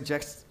some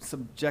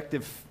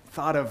subjective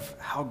thought of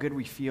how good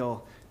we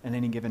feel in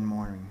any given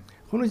morning.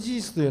 この事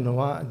実というの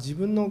は自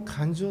分の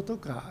感情と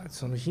か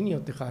その日によ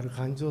って変わる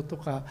感情と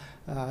か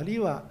あるい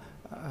は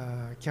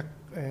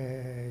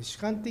主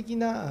観的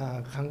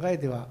な考え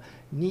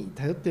に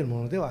頼っている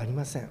ものではあり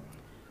ません。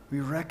We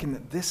reckon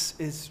that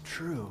this is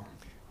true.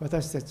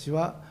 私たち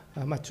は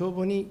帳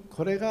簿に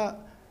これが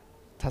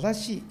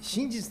正しい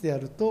真実であ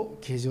ると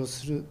計上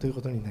するという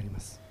ことになりま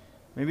す。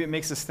Maybe it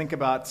makes us think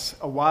about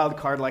a wild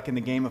card like in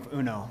the game of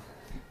Uno.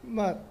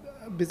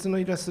 別の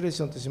イラストレー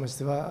ションとしまし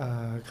て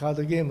はカー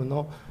ドゲーム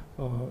の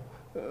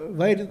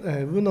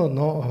UNO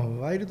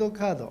のワイルド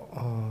カード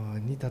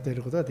に例え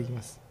ることができ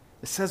ます。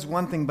It says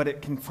one thing, but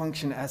it can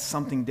function as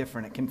something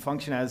different. It can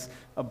function as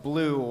a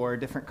blue or a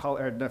different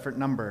color or a different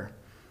number.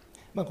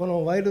 こ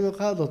のワイルド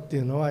カードってい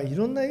うのはい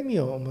ろんな意味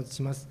を持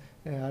ちます。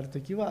あると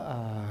き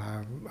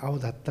は青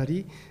だった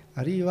り、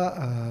あるいは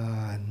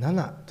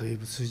7とい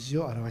う数字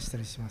を表した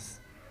りしま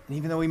す。And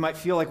even though we might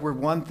feel like we're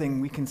one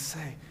thing, we can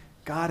say,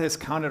 God has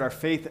counted our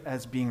faith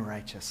as being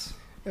righteous.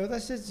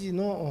 私たち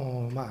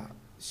の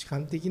主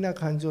観的な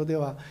感情で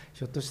は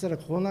ひょっとしたら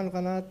こうなの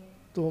かな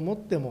と思っ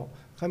ても、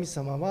神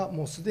様は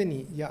もうすで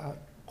にいや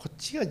こっ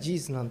ちが事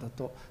実なんだ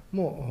と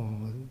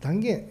もう断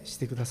言し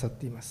てくださっ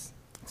ています。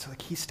So the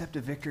key step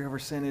to victory over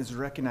sin is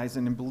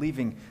recognizing and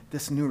believing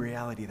this new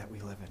reality that we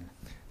live in.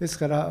 です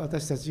から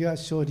私たちが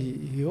勝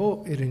利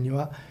を得るに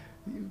は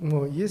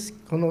もう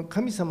この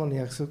神様の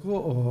約束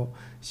を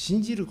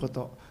信じるこ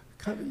と、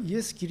イ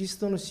エス・キリス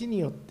トの死に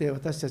よって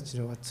私たち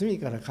は罪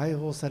から解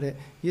放され、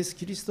イエス・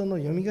キリストの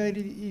よみがえ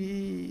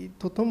り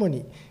ととも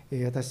に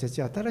私た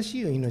ちは新し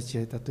い命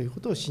を得たという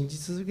ことを信じ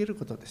続ける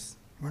ことです。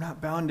We're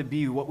not bound to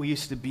be what we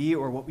used to be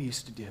or what we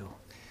used to do.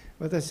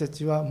 私た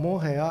ちはも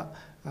はや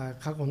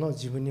過去の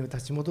自分に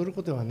立ち戻る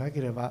ことがな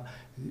ければ、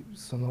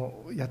そ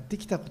のやって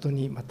きたこと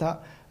にま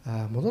た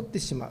戻って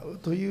しまう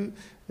という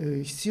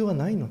必要は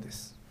ないので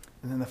す。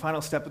And then the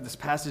final step of this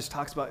passage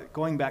talks about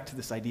going back to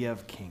this idea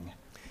of king.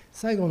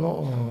 最後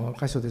の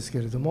箇所ですけ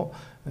れども、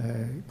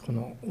こ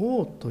の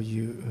王と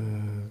いう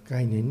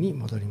概念に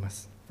戻りま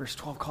す。Verse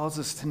 12 calls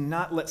us to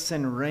not let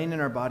sin reign in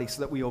our body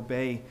so that we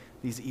obey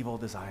these evil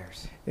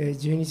desires.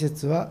 12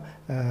節は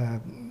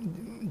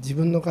自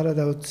分の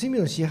体を罪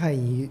の支配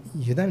に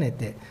委ね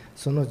て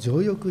その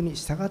情欲に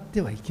従って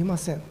はいけま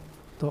せん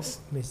と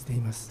命じてい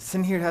ます。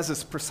Sin here has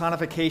this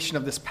personification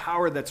of this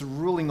power that's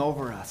ruling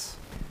over us.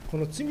 こ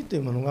の罪とい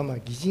うものが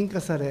擬人化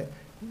され、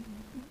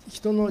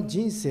人の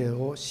人生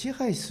を支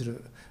配す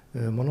る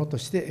ものと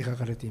して描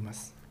かれていま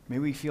す。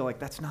Maybe we feel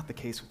like that's not the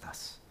case with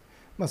us.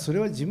 それ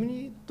は自分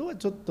にとは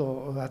ちょっ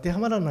と当ては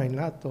まらない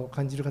なと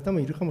感じる方も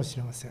いるかもし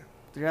れません。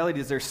The reality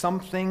is there's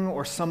something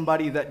or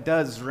somebody that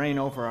does reign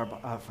over of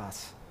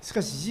us. し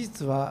かし事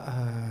実は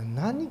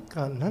何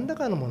ら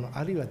かのもの、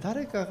あるいは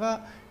誰か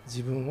が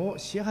自分を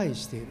支配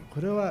している。こ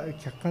れは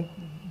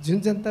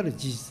純然たる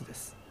事実で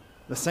す。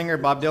The singer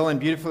Bob Dylan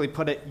beautifully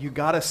put it, you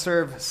gotta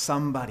serve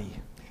somebody.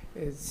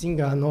 シン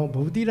ガーの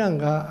ボブ・ディラン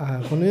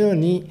がこのよう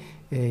に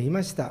言い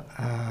ました。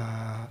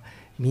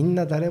みん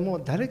な誰も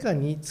誰か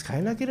に使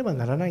えなければ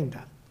ならないん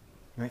だ。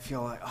You might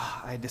feel like,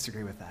 oh, I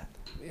disagree with that.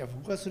 いや、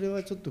僕はそれ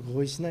はちょっと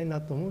合意しないな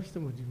と思う人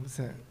もいま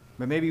せん。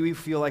But maybe we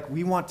feel like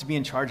we want to be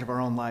in charge of our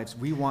own lives.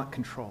 We want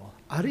control.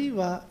 あるい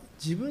は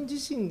自分自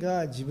身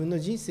が自分の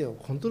人生を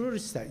コントロール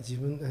したい、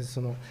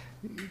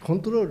コ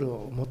ントロール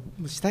を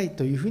したい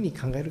というふうに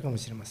考えるかも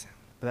しれません。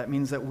But that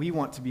means that we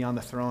want to be on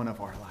the throne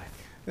of our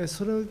life.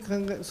 そ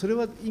れ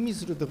は意味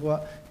するところ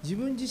は、自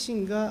分自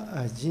身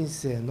が人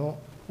生の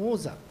王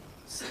座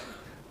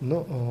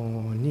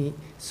に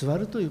座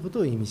るということ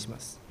を意味しま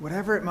す。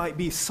Whatever it might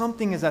be,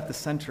 something is at the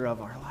center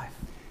of our life.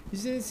 い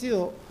ずれにせ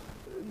よ、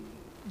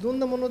どん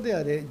なもので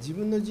あれ、自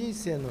分の人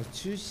生の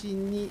中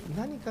心に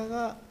何か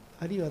が、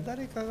あるいは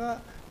誰か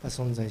が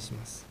存在し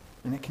ます。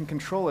And it can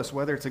control us,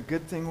 whether it's a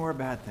good thing or a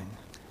bad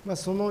thing.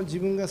 その自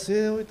分が据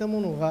え置いたも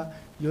のが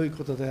良い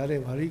ことであれ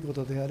悪いこ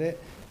とであれ、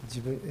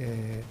自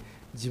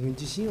分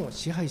自身を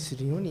支配す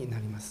るようにな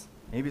ります。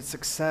Maybe it's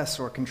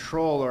success or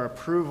control or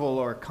approval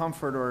or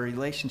comfort or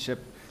relationship,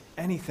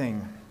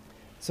 anything.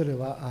 それ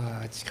は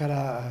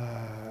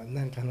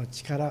何かの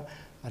力、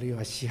あるい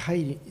は支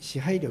配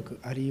力、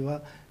あるい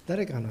は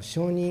誰かの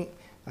承認、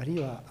あるい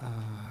は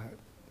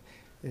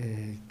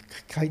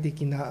快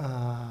適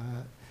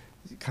な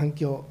環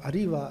境、ある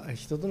いは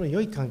人との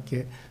良い関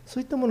係、そ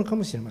ういったものか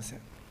もしれません。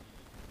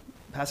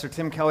Pastor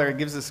Tim Keller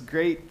gives us a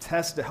great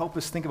test to help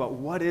us think about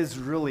what is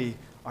really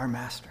our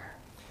master.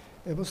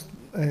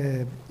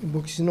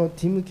 牧師の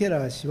ティム・ケラ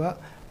ー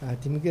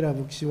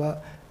牧師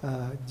は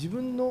自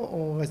分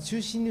の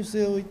中心に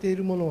据え置いてい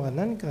るものは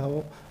何か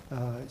を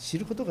知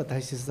ることが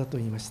大切だと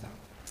言いました。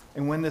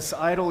And when this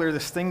idol or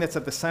this thing that's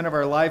at the center of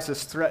our lives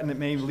is threatened, it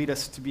may lead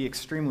us to be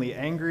extremely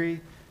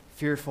angry,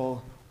 fearful,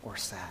 or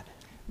sad.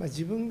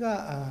 自分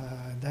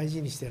が大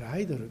事にしているア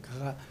イドル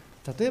が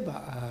例え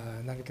ば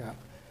何か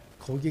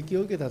攻撃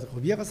を受けたとか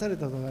脅かされ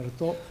たとなる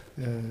と、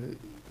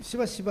し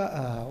ばし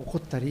ば怒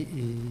ったり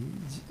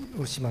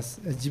をします。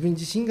自分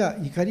自身が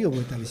怒りを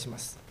覚えたりしま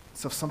す。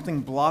So if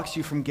something blocks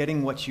you from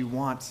getting what you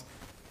want,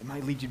 it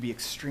might lead you to be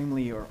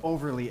extremely or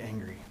overly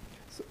angry.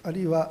 あ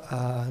るい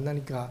は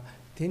何か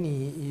手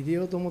に入れ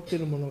ようと思ってい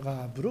るもの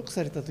がブロック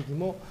されたとき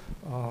も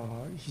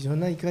非常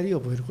な怒り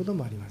を覚えること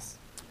もあります。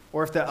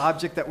Or if the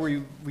object that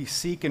we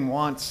seek and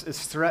want is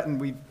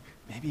threatened, we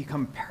maybe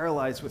become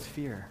paralyzed with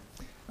fear.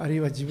 あるい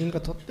は自分が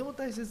とっても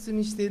大切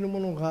にしているも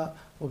のが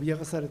脅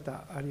かされ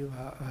た、あるい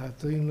は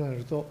というのにな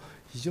ると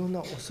非常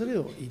な恐れ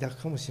を抱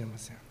くかもしれま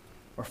せん。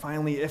Or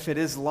finally, if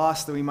it is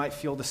lost, that we might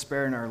feel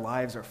despair and our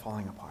lives are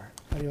falling apart.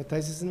 あるいは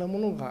大切なも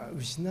のが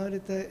失われ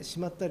てし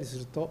まったりす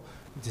ると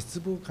絶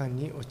望感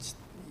に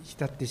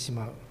浸ってし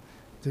まう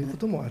というこ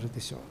ともあるで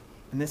しょう。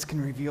And this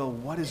can reveal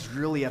what is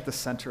really at the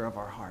center of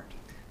our heart.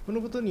 こ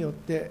のことによっ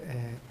て、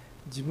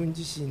自分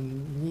自身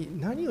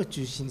に何を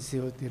中心に据え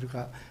置いている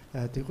か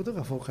ということ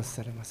がフォーカス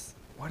されます。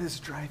What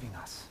is driving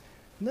us?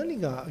 何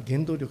が原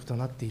動力と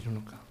なっている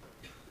のか。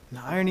The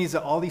irony is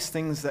that all these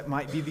things that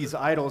might be these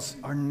idols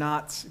are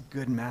not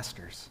good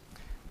masters.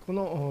 こ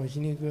の皮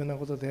肉な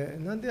ことで、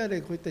何であ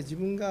れこういった自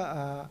分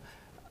が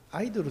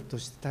アイドルと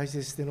して大切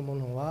にしているも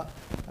の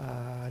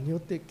によっ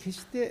て決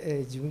し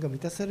て自分が満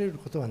たされる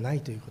ことはない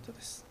ということ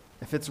です。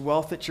If it's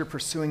wealth that you're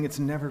pursuing, it's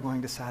never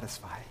going to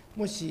satisfy.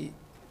 もし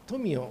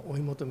富を追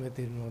い求め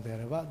ているのであ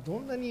れば、ど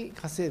んなに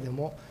稼いで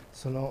も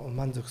その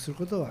満足する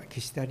ことは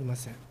決してありま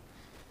せん。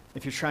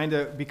If you're trying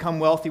to become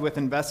wealthy with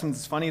investments,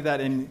 it's funny that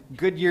in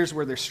good years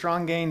where there's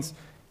strong gains,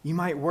 you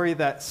might worry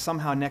that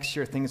somehow next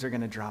year things are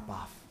going to drop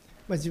off.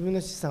 自分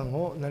の資産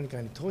を何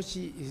かに投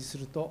資す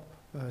ると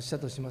した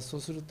とします。そ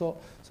うすると、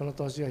その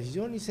投資が非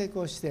常に成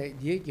功して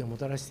利益をも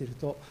たらしている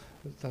と、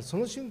そ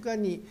の瞬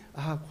間に、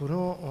こ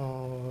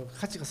の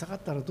価値が下がっ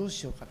たらどう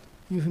しようか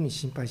というふうに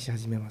心配し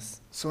始めま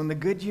す。So in the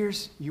good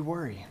years, you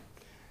worry.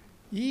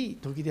 いい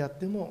時であっ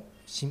ても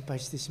心配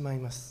してしまい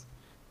ます。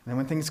And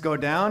when things go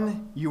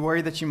down, you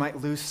worry that you might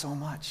lose so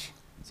much.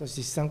 そし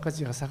て資産価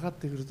値が下がっ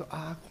てくると、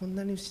こん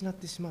なに失っ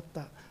てしまっ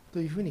たと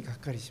いうふうにがっ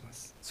かりしま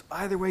す。So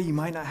either way, you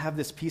might not have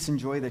this peace and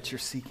joy that you're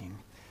seeking.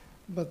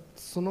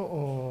 そ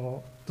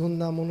のどん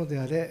なもので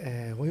あ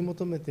れ、追い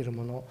求めている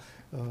もの、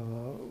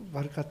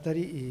悪かった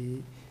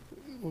り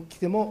起き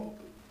ても、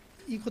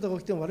いいことが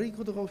起きても悪い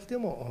ことが起きて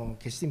も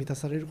決して満た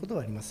されること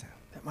はありません。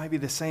That might be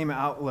the same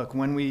outlook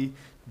when we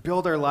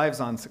build our lives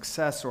on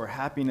success or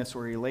happiness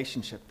or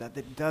relationship, that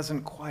it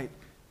doesn't quite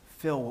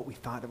fill what we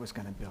thought it was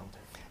going to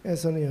build.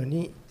 そのよう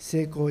に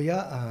成功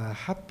や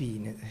ハッピ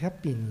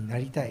ーにな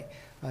りたい、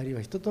あるい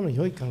は人との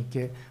良い関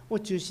係を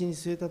中心に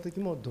据えたと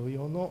きも同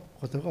様の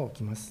ことが起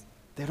きます。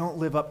They don't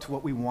live up to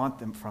what we want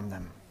them from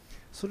them.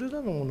 それ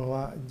らのもの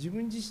は自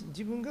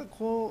分が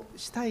こう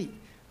したい、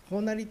こ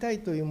うなりたい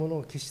というもの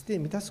を決して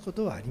満たすこ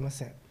とはありま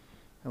せん。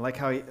I like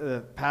how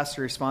the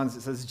pastor responds.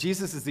 It says,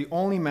 Jesus is the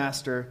only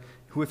master,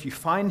 who if you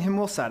find him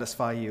will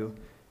satisfy you,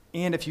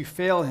 and if you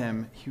fail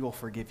him, he will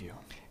forgive you.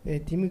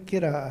 ティム・ケ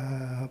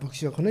ラー牧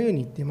師はこのよう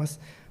に言っています。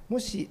も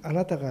しあ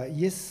なたが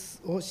イエ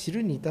スを知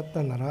るに至っ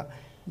たなら、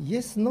イ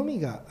エスのみ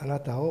があな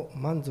たを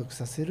満足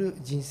させる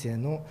人生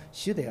の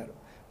主である。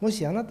も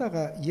しあなた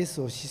がイエス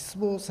を失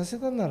望させ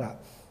たなら、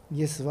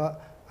イエスは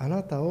あ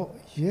なたを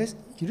許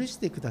し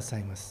てくださ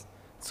います。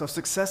So if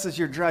success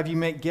is your drive, you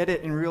may get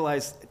it and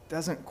realize it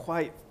doesn't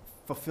quite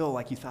fulfill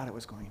like you thought it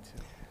was going to.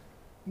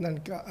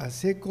 何か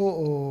成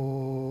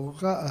功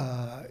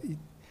が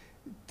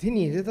手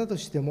に入れたと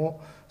しても、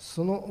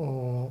そ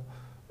の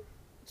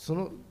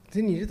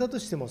手に入れたと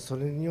しても、そ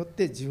れによっ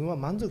て自分は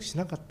満足し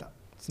なかった、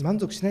満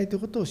足しないという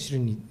ことを知る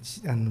に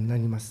な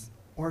ります。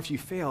Or if you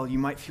fail, you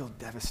might feel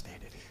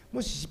devastated.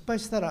 もし失敗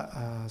した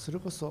ら、それ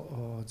こ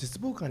そ絶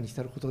望感に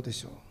浸ることで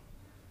しょう。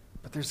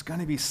But there's going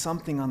to be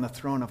something on the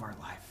throne of our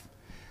life.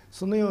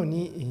 そのよう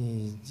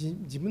に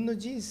自分の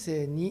人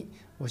生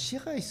を支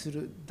配す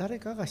る誰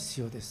かが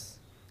必要です。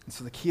And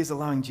so the key is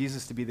allowing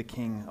Jesus to be the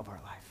king of our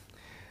life.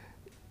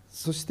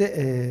 そし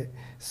て、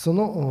そ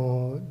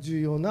の重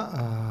要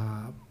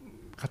な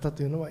方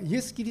というのは、イ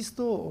エス・キリス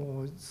ト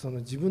をその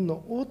自分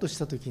の王とし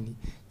たときに、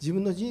自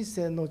分の人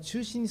生の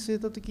中心に据え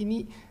たとき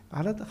に、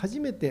初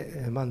め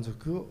て満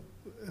足を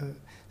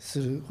す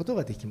ること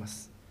ができま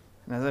す。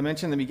And as I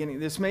mentioned in the beginning,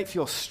 this may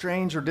feel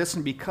strange or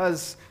distant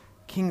because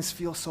kings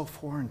feel so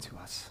foreign to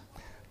us.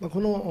 こ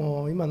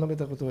の今述べ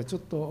たことはちょ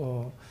っ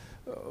と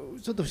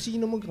不思議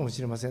なものかも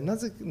しれません。な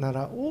ぜな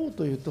ら王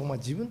というと、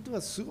自分と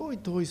はすごい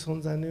遠い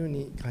存在のよう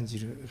に感じ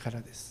るか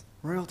らです。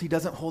Royalty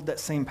doesn't hold that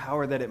same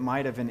power that it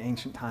might have in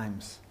ancient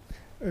times.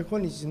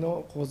 今日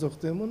の皇族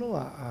というもの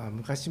は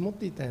昔持っ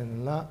ていたよう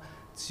な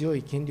強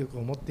い権力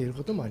を持っている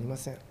こともありま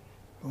せん。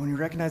But when you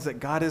recognize that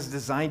God has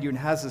designed you and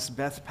has this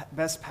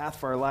best path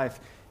for our life,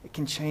 it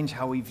can change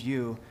how we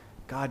view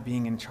God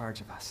being in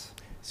charge of us.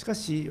 しか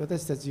し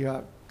私たち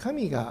が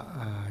神が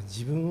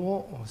自分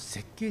を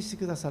設計して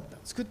くださった、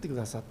作ってく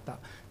ださった。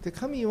で、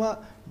神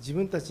は自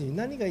分たちに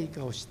何がいい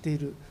かを知ってい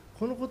る。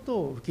このこと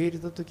を受け入れ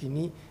たとき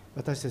に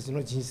私たち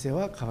の人生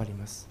は変わり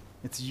ます。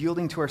It's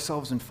yielding to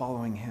ourselves and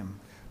following Him.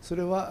 そ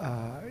れ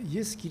はイ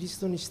エス・キリス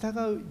トに従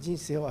う人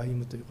生を歩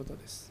むということ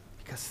です。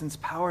Because since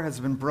power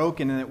has been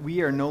broken and that we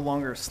are no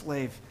longer a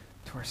slave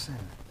to our sin.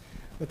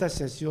 私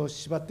たちを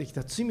縛ってき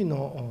た罪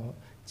の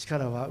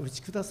力は打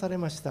ち下され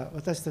ました。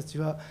私たち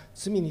は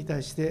罪に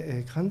対し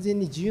て完全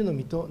に自由の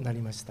身とな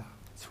りました。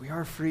So we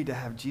are free to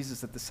have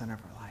Jesus at the center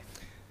of our life.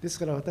 です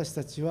から私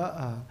たち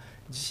は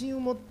自信を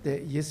持っ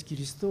てイエス・キ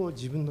リストを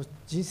自分の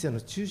人生の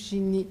中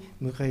心に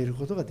迎える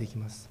ことができ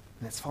ます。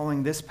And it's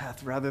following this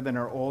path rather than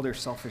our old or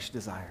selfish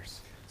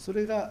desires. そ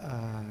れ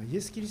がイ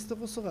エス・キリスト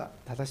こそが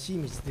正し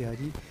い道であ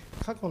り、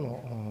過去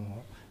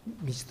の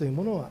道という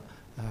ものは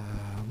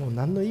もう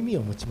何の意味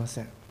を持ちま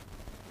せん。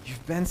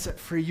You've been set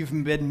free, you've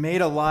been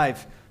made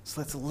alive,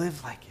 so let's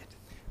live like it.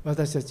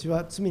 私たち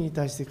は罪に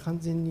対して完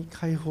全に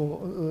解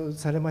放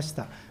されまし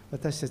た。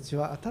私たち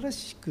は新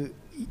しく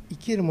生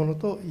きるもの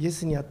と、イエ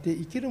スにあって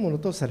生きるもの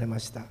とされま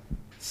した。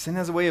Sin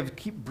has a way of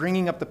keep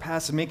bringing up the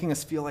past and making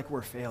us feel like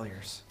we're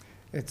failures.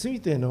 罪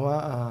というの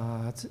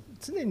は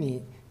常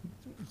に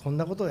こん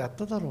なことをやっ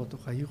ただろうと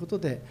かいうこと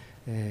で、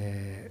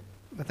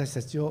私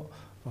たちを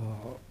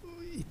語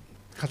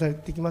っ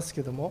てきます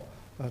けども、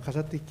語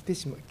って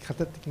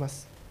きま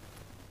す。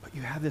But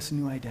you have this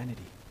new identity.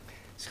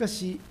 しか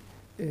し、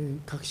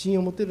確信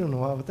を持てる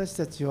のは、私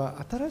たち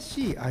は新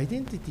しいアイデ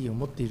ンティティを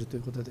持っているとい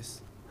うことで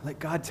す。Let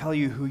God tell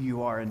you who you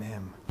are in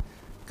Him.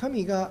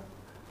 神が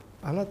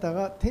あなた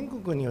が天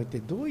国において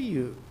どう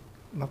いう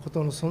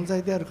誠の存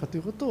在であるかとい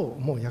うことを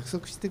もう約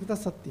束してくだ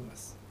さっていま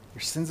す。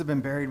Your sins have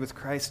been buried with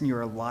Christ and you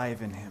are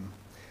alive in Him.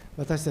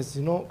 私たち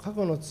の過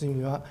去の罪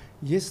は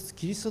イエス・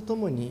キリストとと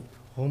もに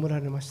葬ら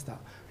れました。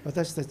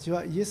私たち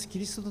はイエス・キ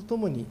リストとと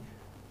もに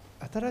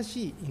新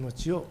しい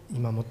命を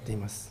今持ってい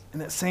ます。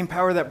And that same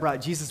power that brought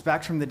Jesus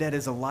back from the dead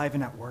is alive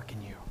and at work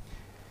in you.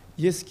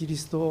 イエス・キリ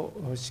スト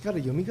を死から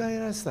よみがえ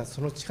らせたそ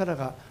の力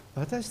が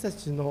私た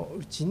ちの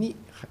うちに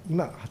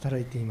今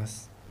働いていま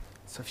す。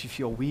So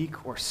if you feel weak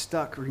or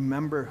stuck,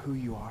 remember who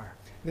you are.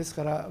 です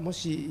からも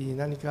し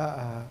何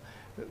か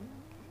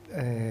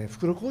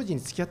袋小路に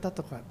付き合った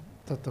とか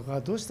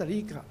どうしたらい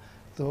いか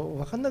と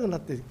分からなくな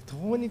って途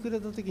方に暮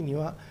れた時に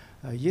は、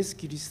イエス・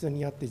キリスト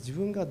にあって自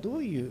分がど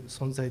ういう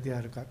存在で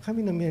あるか、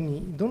神の目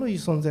にどのいう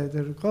存在で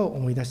あるかを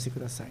思い出してく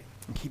ださい。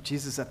And keep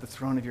Jesus at the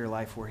throne of your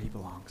life where He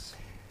belongs.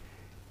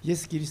 イエ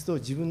ス・キリストを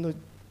自分の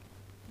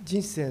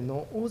人生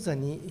の王座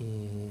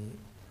に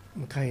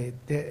迎え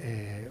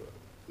て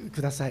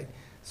ください。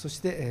そし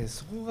て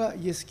そこが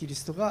イエス・キリ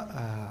スト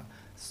が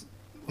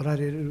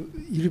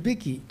いるべ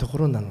きとこ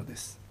ろなので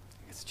す。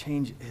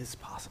Change is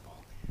possible.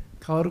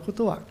 変わるこ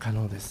とは可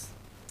能です。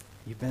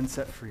You've been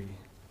set free.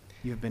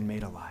 You have been made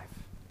alive.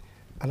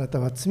 あなた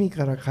は罪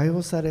から解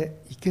放され、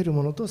生ける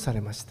ものとさ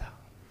れました。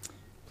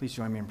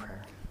Please join me in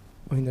prayer.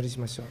 お祈りし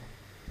ましょう。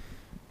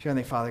Dear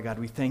Heavenly Father, God,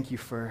 we thank you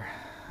for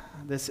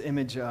this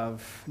image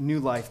of new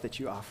life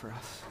that you offer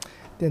us.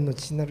 天の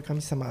父なる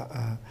神様、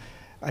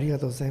ありが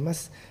とうございま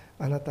す。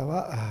あなた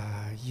は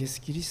イエ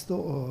ス・キリス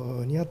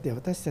トにあって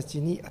私た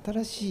ちに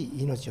新し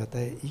い命を与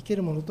え生け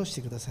るものとし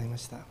てくださいま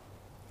した。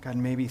 God,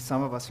 maybe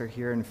some of us are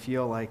here and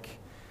feel like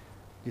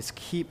just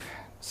keep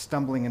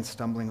stumbling and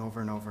stumbling over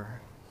and over.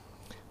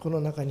 こ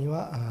の中に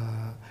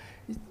は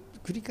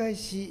繰り返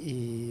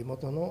し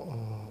元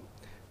の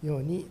よ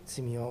うに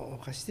罪を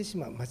犯してし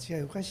まう、間違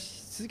いを犯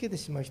し続けて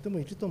しまう人も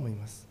いると思い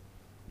ます。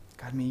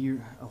 God, may you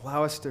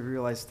allow us to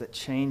realize that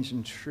change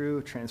and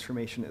true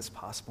transformation is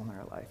possible in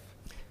our life.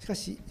 しか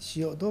し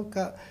主よ、どう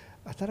か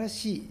新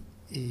し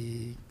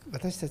い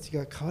私たち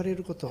が変われ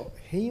ること、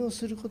変容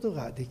すること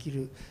ができ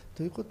る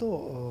ということ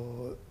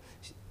を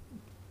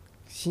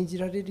信じ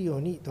られるよ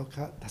うにどう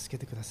か助け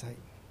てください。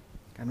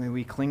 God, may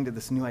we cling to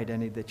this new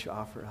identity that you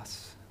offer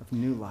us of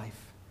new life.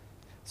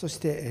 そし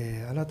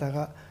て、あなた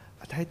が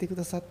与えてく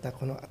ださった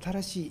この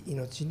新しい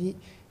命に、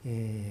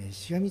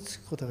しがみ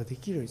つくことがで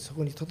きるように、そ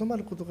こにとどま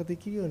ることがで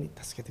きるように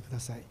助けてくだ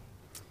さい。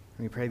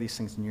 We pray these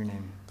things in your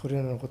name. これ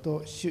らのこと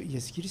を主イエ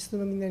ス・キリスト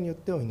の皆によっ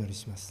てお祈り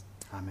します。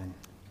Amen.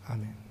 アー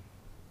メン。